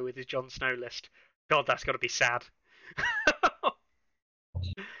Drogo with his Jon Snow list. God, that's got to be sad.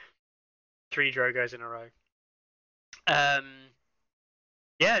 3 Drogos in a row.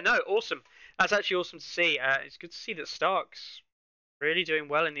 Yeah, no, awesome. That's actually awesome to see. It's good to see that Stark's really doing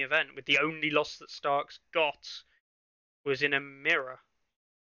well in the event, with the only loss that Stark's got was in a mirror,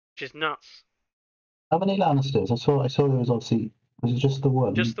 which is nuts. How many Lannisters? I saw there was obviously. Was it just the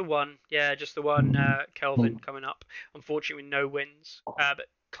one? Just the one, yeah, just the one. Kelvin coming up. Unfortunately, no wins, but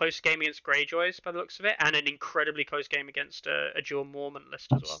close game against Greyjoys by the looks of it, and an incredibly close game against a dual Mormont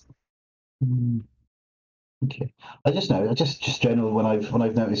list as well. Okay, I just know, just general when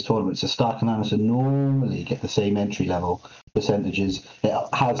I've noticed tournaments, the Stark and Lannister normally get the same entry level percentages. It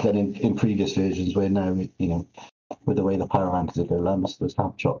has done in previous versions, where now with the way the power rankings go, Lannisters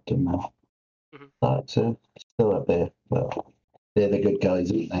have chopped them now. That's still up there, but they're the good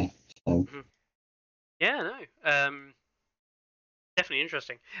guys, aren't they? So. Yeah, no. Definitely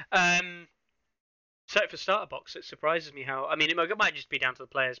interesting. So for starter box, it surprises me how. I mean, it might just be down to the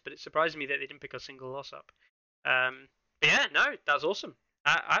players, but it surprises me that they didn't pick a single loss up. But yeah, no, that's awesome.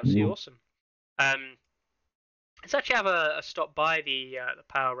 Absolutely awesome. Let's actually have a stop by the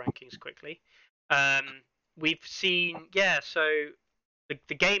power rankings quickly. We've seen, so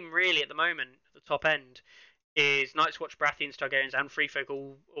the game really at the moment at the top end is Night's Watch, Baratheons, Targaryens, and Free Folk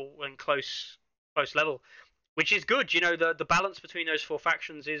all in close level. which is good. You know, the balance between those four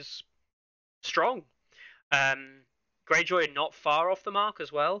factions is strong. Greyjoy are not far off the mark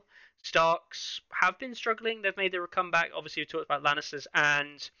as well. Starks have been struggling. They've made their comeback. Obviously, we talked about Lannisters,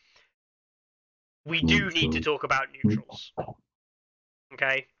 and we do need to talk about neutrals.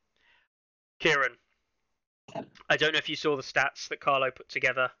 Okay, Kieran, I don't know if you saw the stats that Carlo put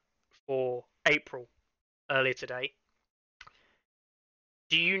together for April earlier today.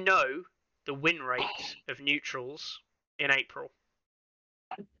 Do you know the win rate of neutrals in April?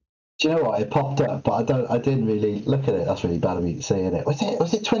 Do you know what? It popped up, but I didn't really look at it. That's really bad of me to say it.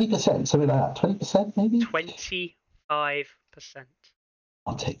 Was it 20%? Something like that. 20% maybe? 25%.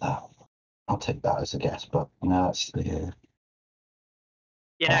 I'll take that. I'll take that as a guess, but no, it's yeah.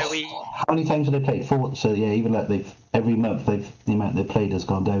 You know, how many times have they played? 4. So yeah, even like every month the amount they've played has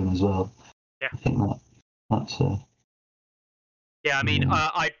gone down as well. Yeah. I think that's yeah, I mean,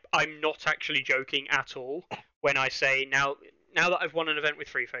 I'm not actually joking at all when I say now that I've won an event with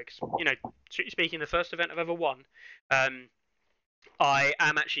Free Folks, you know, strictly speaking, the first event I've ever won, I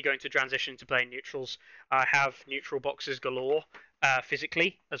am actually going to transition to playing neutrals. I have neutral boxes galore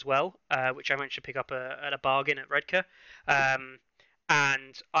physically as well, which I managed to pick up at a bargain at Redcar.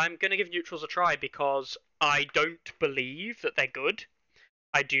 And I'm going to give neutrals a try because I don't believe that they're good.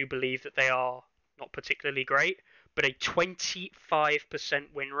 I do believe that they are not particularly great, but a 25%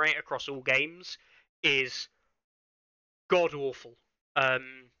 win rate across all games is god awful.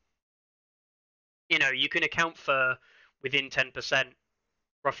 You know, you can account for within 10%,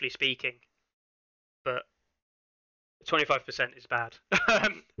 roughly speaking, but 25% is bad.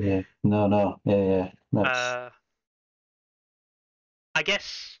 yeah. No. Yeah. That's... I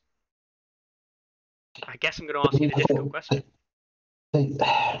guess I'm going to ask you the difficult question. They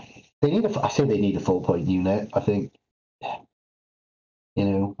need I think they need a 4-point unit. I think, you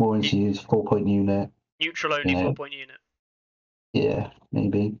know, more NCU's 4-point unit. Neutral only 4-point unit. Yeah,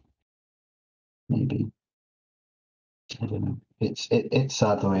 maybe. I don't know. It's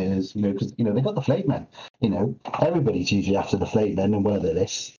sad the way it is, you know, because, you know, they got the Flame Men. You know, everybody's usually after the Flame Men and one of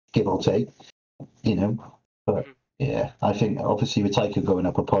this, give or take. You know, but yeah, I think obviously with Tycho going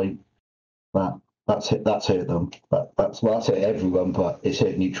up a point, that's hurt them. That's hurt everyone, but it's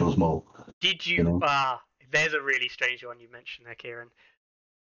hurt neutrals more. Did you? Know? There's a really strange one you mentioned there, Kieran.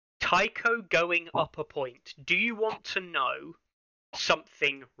 Tycho going up a point. Do you want to know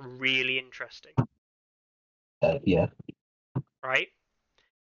something really interesting? Yeah. Right?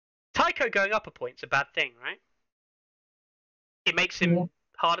 Tycho going up a point's a bad thing, right? It makes him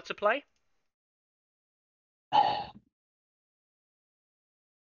harder to play.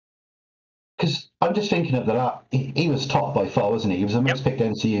 Because I'm just thinking of he was top by far, wasn't he? He was the most picked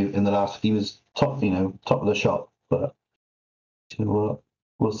NCU in the last. He was top, you know, top of the shop. But you know what?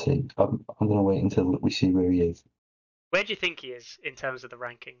 We'll see. I'm going to wait until we see where he is. Where do you think he is in terms of the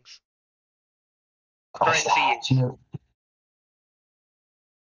rankings? For NCUs? You know,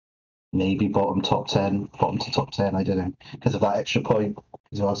 maybe bottom to top 10. I don't know, because of that extra point.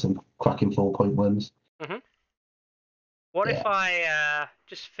 Because there are some cracking 4-point wins. Mm-hmm. What if I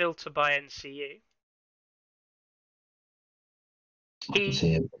just filter by NCU?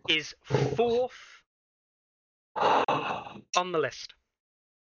 He is 4th on the list.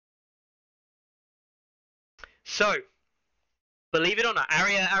 So, believe it or not,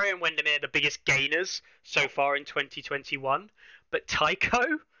 Arya and Wendemir are the biggest gainers so far in 2021. But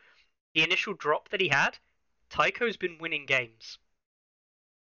Tycho, the initial drop that he had, Tycho's been winning games.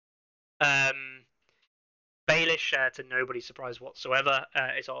 Baelish, to nobody's surprise whatsoever,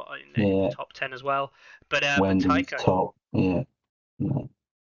 is in the top 10 as well. But Tycho, top, yeah.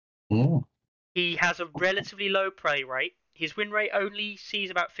 He has a relatively low play rate. His win rate only sees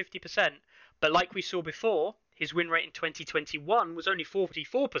about 50%. But like we saw before, his win rate in 2021 was only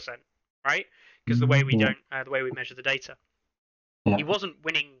 44%, right? Because the way we measure the data. Yeah. He wasn't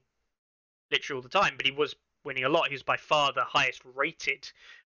winning literally all the time, but he was winning a lot. He was by far the highest rated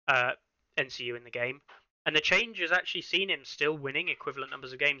NCU in the game. And the change has actually seen him still winning equivalent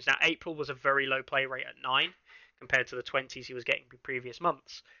numbers of games. Now, April was a very low play rate at 9 compared to the 20s he was getting in previous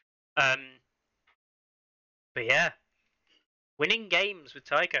months. But yeah, winning games with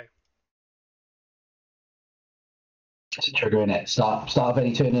Tycho. It's a trigger, isn't it? Start of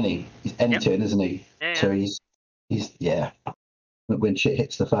any turn, isn't he? He's any turn, isn't he? Yeah. So he's when shit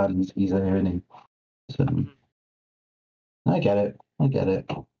hits the fan, he's there, isn't he? So, I get it.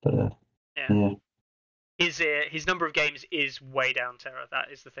 But yeah. His number of games is way down, Terra.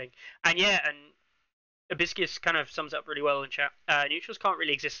 That is the thing. And Abiscus kind of sums up really well in chat. Neutrals can't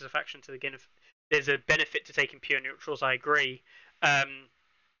really exist as a faction to begin with. There's a benefit to taking pure neutrals, I agree.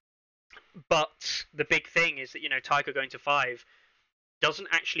 But the big thing is that, Tycho going to 5 doesn't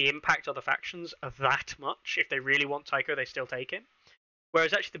actually impact other factions that much. If they really want Tycho, they still take him.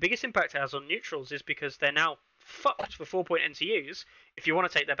 Whereas actually the biggest impact it has on neutrals is because they're now fucked for 4-point NCUs if you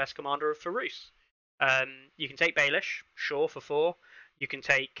want to take their best commander for Roos. You can take Baelish, sure, for 4. You can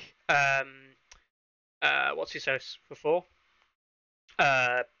take what's his house for 4?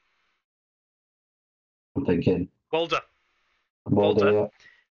 I'm thinking. Walder. Yeah.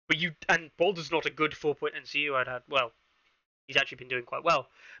 But Walder's not a good 4-point NCU. I'd add. Well, he's actually been doing quite well,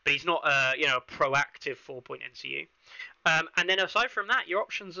 but he's not a proactive 4-point NCU. And then aside from that, your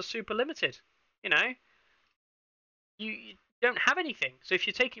options are super limited. You don't have anything. So if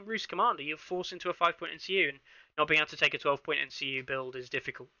you're taking Roos Commander, you're forced into a 5-point NCU, and not being able to take a 12-point NCU build is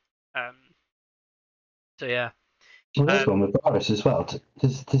difficult. So yeah. Well, there's one with Varys as well.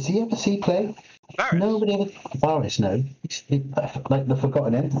 Does he ever see play? Varys? Nobody ever. Varys, no. He's like the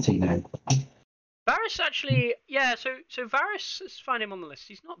forgotten entity now. Varys actually, yeah. So Varys, let's find him on the list.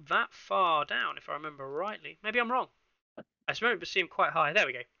 He's not that far down, if I remember rightly. Maybe I'm wrong. I just remember seeing him quite high. There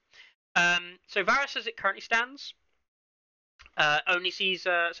we go. So Varys, as it currently stands, only sees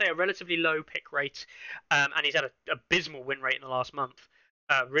say a relatively low pick rate, and he's had an abysmal win rate in the last month.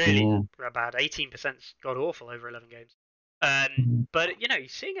 Really bad. 18% god awful over 11 games. But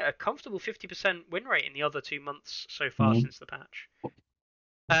he's seeing a comfortable 50% win rate in the other 2 months so far since the patch.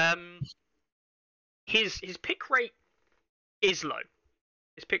 His pick rate is low.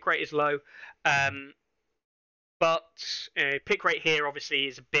 His pick rate is low, but pick rate here obviously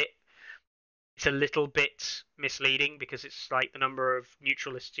is it's a little bit misleading because it's like the number of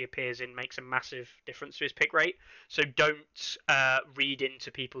neutral lists he appears in makes a massive difference to his pick rate. So don't read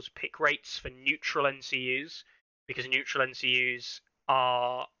into people's pick rates for neutral NCUs, because neutral NCUs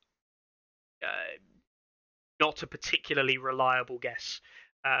are not a particularly reliable guess.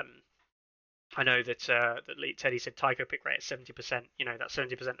 I know that Teddy said Tycho pick rate is 70%. That's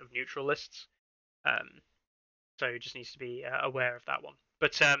 70% of neutral lists. So just needs to be aware of that one.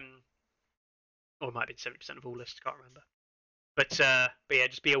 But or it might be 70% of all lists. Can't remember. But yeah,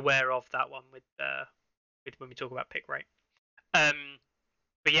 just be aware of that one with when we talk about pick rate. But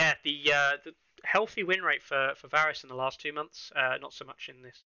yeah, the healthy win rate for Varys in the last 2 months. Not so much in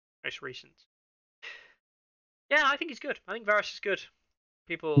this most recent. Yeah, I think he's good. I think Varys is good.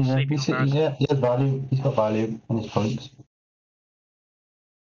 People sleeping on Varys. Yeah, he has value. He's got value in his points.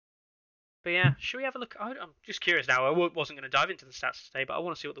 But yeah, should we have a look? I'm just curious now. I wasn't going to dive into the stats today, but I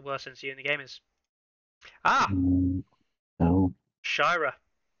want to see what the worst NCU in the game is. No. Shira.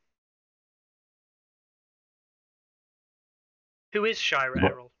 Who is Shira,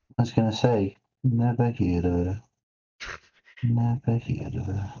 Errol? I was going to say, never heard of her. Never heard of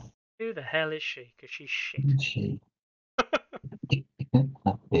her. Who the hell is she? Because she's shit. Is she?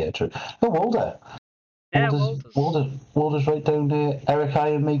 Yeah, true. Oh, Walder. Yeah, Walder's right down there. Eric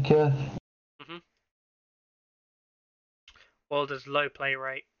Ironmaker. Walder's low play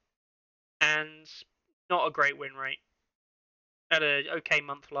rate and not a great win rate. Had an okay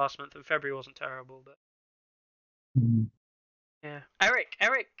month last month, and February wasn't terrible, but yeah. Eric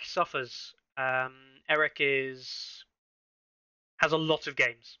suffers. Eric has a lot of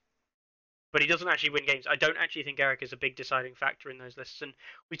games, but he doesn't actually win games. I don't actually think Eric is a big deciding factor in those lists, and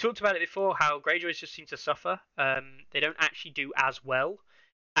we talked about it before. How Greyjoys just seem to suffer. They don't actually do as well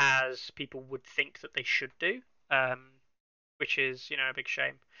as people would think that they should do. Which is, a big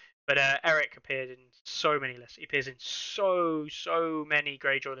shame. But Eric appeared in so many lists. He appears in so many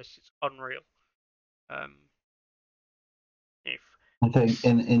Greyjoy lists. It's unreal. I think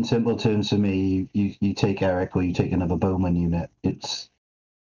in simple terms for me, you take Eric or you take another Bowman unit. It's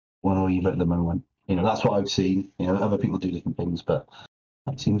one or either at the moment. That's what I've seen. Other people do different things, but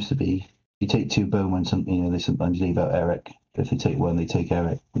that seems to be. You take 2 Bowman, they sometimes leave out Eric. If they take one, they take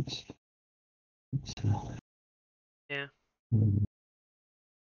Eric. Yeah. There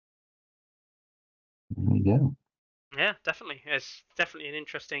you go. Yeah, definitely. It's definitely an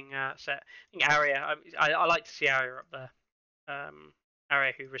interesting set. I think Arya. I like to see Arya up there.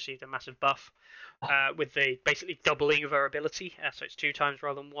 Arya, who received a massive buff with the basically doubling of her ability, so it's 2 times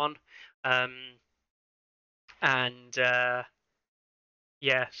rather than 1. And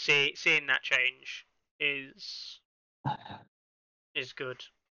yeah, seeing that change is good.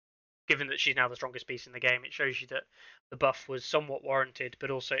 Given that she's now the strongest beast in the game, it shows you that the buff was somewhat warranted,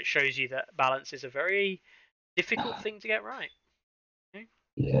 but also it shows you that balance is a very difficult thing to get right. Okay?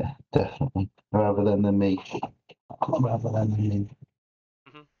 Yeah, definitely. Rather than me.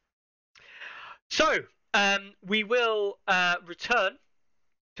 So, we will return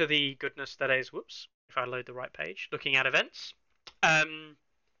to the goodness that is, if I load the right page, looking at events.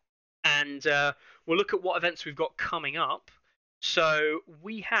 and we'll look at what events we've got coming up. So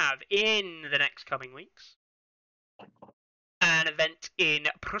we have in the next coming weeks an event in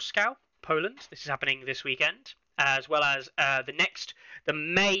Pruskow, Poland. This is happening this weekend, as well as the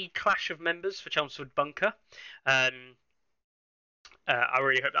May Clash of Members for Chelmsford Bunker. I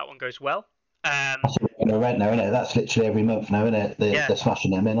really hope that one goes well. That's an event now, isn't it? That's literally every month now, isn't it? They're smashing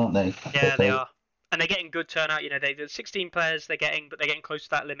them in, aren't they? Yeah, they are. And they're getting good turnout. There's 16 players but they're getting close to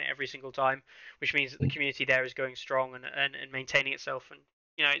that limit every single time, which means that the community there is going strong and maintaining itself. And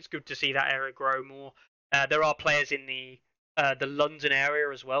it's good to see that area grow more. There are players in the London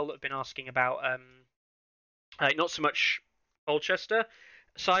area as well that have been asking about not so much Colchester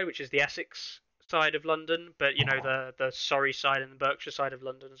side, which is the Essex side of London, but the Surrey side and the Berkshire side of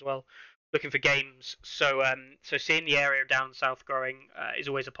London as well, looking for games. So seeing the area down south growing is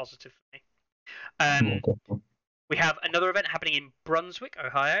always a positive for me. We have another event happening in Brunswick,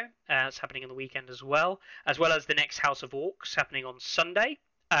 Ohio. It's happening on the weekend as well as the next House of Orcs happening on Sunday.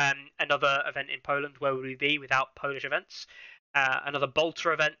 Another event in Poland. Where would we be without Polish events? Another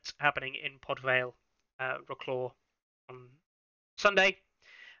Bolter event happening in Podvale, Wroclaw on Sunday.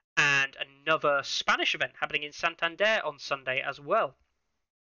 And another Spanish event happening in Santander on Sunday as well.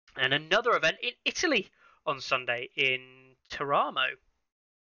 And another event in Italy on Sunday in Teramo.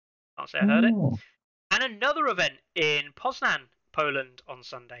 Can't say I heard it. And another event in Poznan, Poland on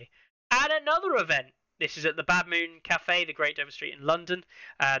Sunday. And another event. This is at the Bad Moon Cafe, the Great Dover Street in London.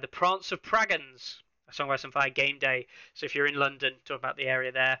 The Prance of Pragons, a Song of Ice and Fire game day. So if you're in London, talk about the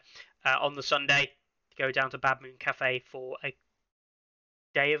area there. On the Sunday, go down to Bad Moon Cafe for a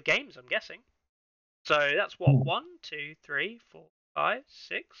day of games, I'm guessing. So that's what, 1, 2, 3, 4, 5,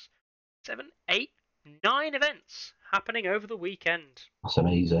 6, 7, 8, 9 events happening over the weekend. That's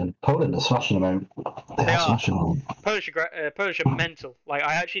amazing. Poland are smashing them out. They are smashing them. Polish are mental. Like,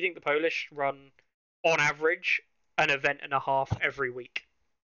 I actually think the Polish run, on average, an event and a half every week.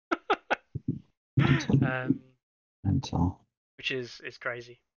 Mental. Which is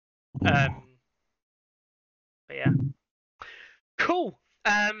crazy. But yeah. Cool.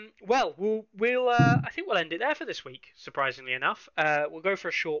 Well, we'll I think we'll end it there for this week. Surprisingly enough, we'll go for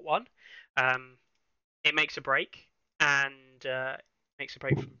a short one. It makes a break, and makes a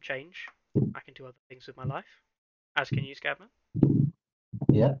break from change. I can do other things with my life, as can you, Scaddman.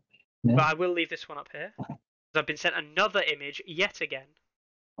 Yeah. But I will leave this one up here, because I've been sent another image yet again.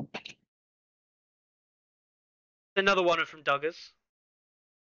 Another one from Duggars.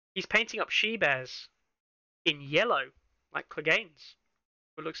 He's painting up she-bears in yellow, like Clegane's.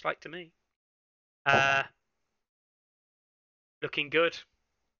 What it looks like to me. Looking good.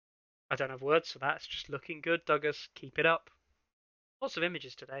 I don't have words for that. It's just looking good, Duggars. Keep it up. Lots of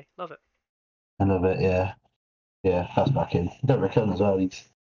images today. Love it. I love it, yeah. Yeah, that's cracking. Don't reckon as well. He's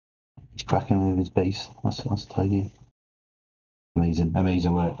cracking with his bass. That's tiny.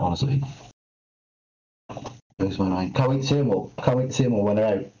 Amazing work, honestly. Goes my mind. Can't wait to see them all. When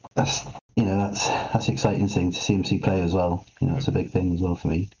they're out. That's an exciting thing to see them play as well. It's a big thing as well for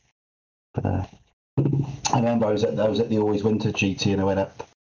me. But I remember I was at the Always Winter GT and I went up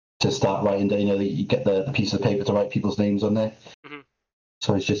to start writing down. You get the piece of paper to write people's names on there. Mm-hmm.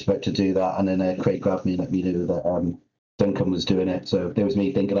 So I was just about to do that, and then Craig grabbed me and let me know that Duncan was doing it. So there was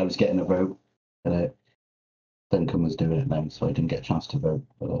me thinking I was getting a vote, and Duncan was doing it now, so I didn't get a chance to vote.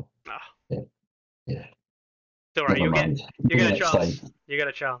 But yeah. It's all right. You get a chance. Time. You get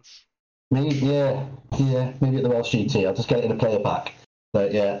a chance. Maybe, yeah. Maybe at the Welsh GT. I'll just get it in a player pack.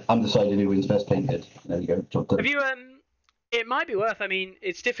 But yeah, I'm deciding who wins best painted. There you go. Job done. Have you? It might be worth. I mean,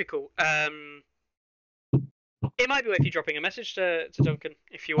 it's difficult. It might be worth you dropping a message to Duncan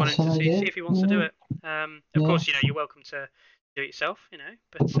if you wanted to see if he wants to do it. Of course, you're welcome to do it yourself.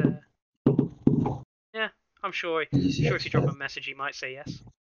 But yeah, I'm sure. If you drop a message, he might say yes.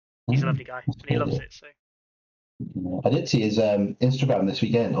 He's a lovely guy and he loves it. So. I did see his Instagram this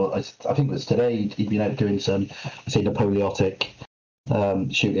weekend, or I think it was today. He'd been out doing some, Napoleonic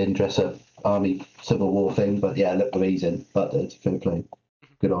shooting, dress up army Civil War thing. But yeah, it looked amazing. But it's fair play,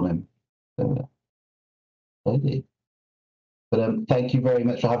 good on him. So, but thank you very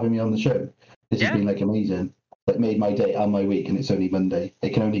much for having me on the show. This has been amazing. It made my day and my week, and it's only Monday.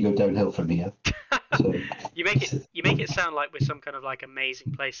 It can only go downhill from here. So, you make it sound like we're some kind of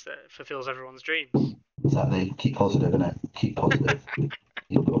amazing place that fulfills everyone's dreams. Exactly. Keep positive, innit? Keep positive.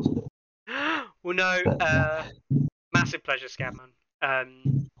 Keep positive. Well, no. Massive pleasure, Scaddman.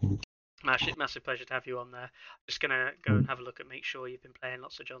 Massive pleasure to have you on there. Just gonna go and have a look and make sure you've been playing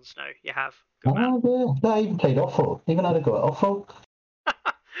lots of Jon Snow. You have. Good man. Yeah. No, I even played Offal. Even had a go at Offal.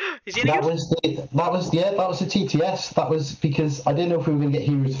 Is he any That good? was the TTS. That was because I didn't know if we were going to get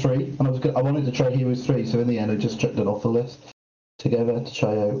Heroes 3, and I wanted to try Heroes 3, so in the end I just chucked it off the list to go there to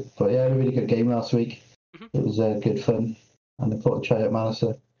try out. But yeah, a really good game last week. Mm-hmm. It was good fun, and I thought I'd try out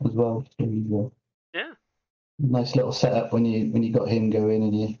Manister as well. So, Yeah. nice little setup when you got him going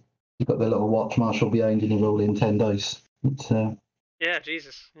and you got the little watch marshal behind and you roll in 10 dice. Yeah,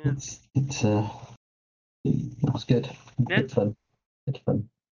 Jesus. Yeah. That was good. Yeah. Good fun. Good fun.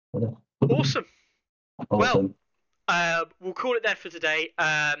 Awesome. Awesome. Well, we'll call it there for today.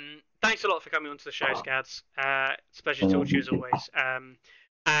 Thanks a lot for coming onto the show, Scads. It's a pleasure to talk to you as always.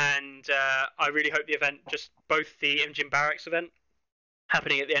 And I really hope the event, just both the Imogen Barracks event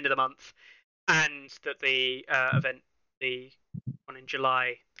happening at the end of the month, and that the event, the one in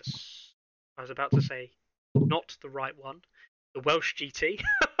July, I was about to say, not the right one, the Welsh GT,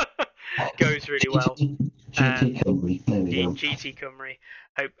 goes really well. GT Cymru. There we go. GT Cymru.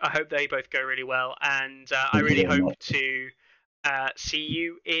 I hope they both go really well, and I really hope to see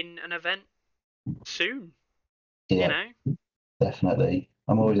you in an event soon. Yeah, you know, definitely.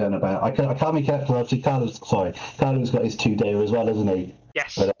 I'm always on about. I can't make out because obviously Carlo's got his 2-day as well, hasn't he?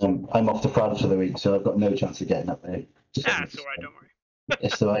 yes. But I'm off to France for the week, so I've got no chance of getting up there. That's all right. Don't worry.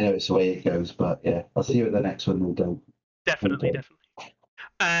 I know it's the way it goes, but yeah, I'll see you at the next one. We'll go. Definitely. Cool.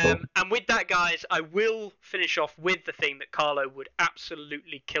 And with that, guys, I will finish off with the thing that Carlo would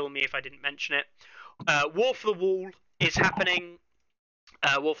absolutely kill me if I didn't mention it. War for the Wall is happening.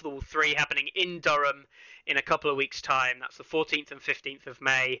 War for the Wall 3 happening in Durham in a couple of weeks' time. That's the 14th and 15th of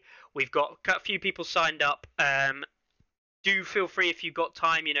May. We've got a few people signed up. Do feel free, if you've got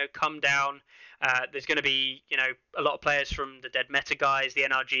time, come down. There's going to be, a lot of players from the Dead Meta guys, the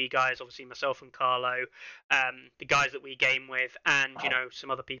NRG guys, obviously myself and Carlo, the guys that we game with, and, some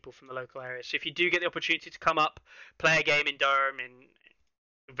other people from the local area. So if you do get the opportunity to come up, play a game in Durham in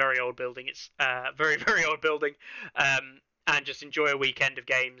a very old building, it's a very, very old building, and just enjoy a weekend of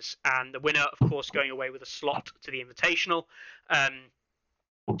games. And the winner, of course, going away with a slot to the Invitational.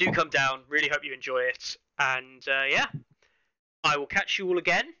 Do come down. Really hope you enjoy it. And, I will catch you all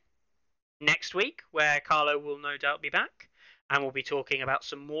again next week, where Carlo will no doubt be back, and we'll be talking about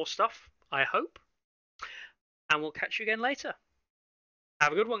some more stuff, I hope. And we'll catch you again later.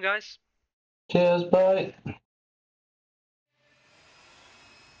 Have a good one, guys. Cheers, bye.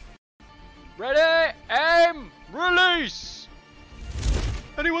 Ready, aim, release!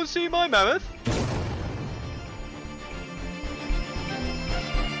 Anyone see my mammoth?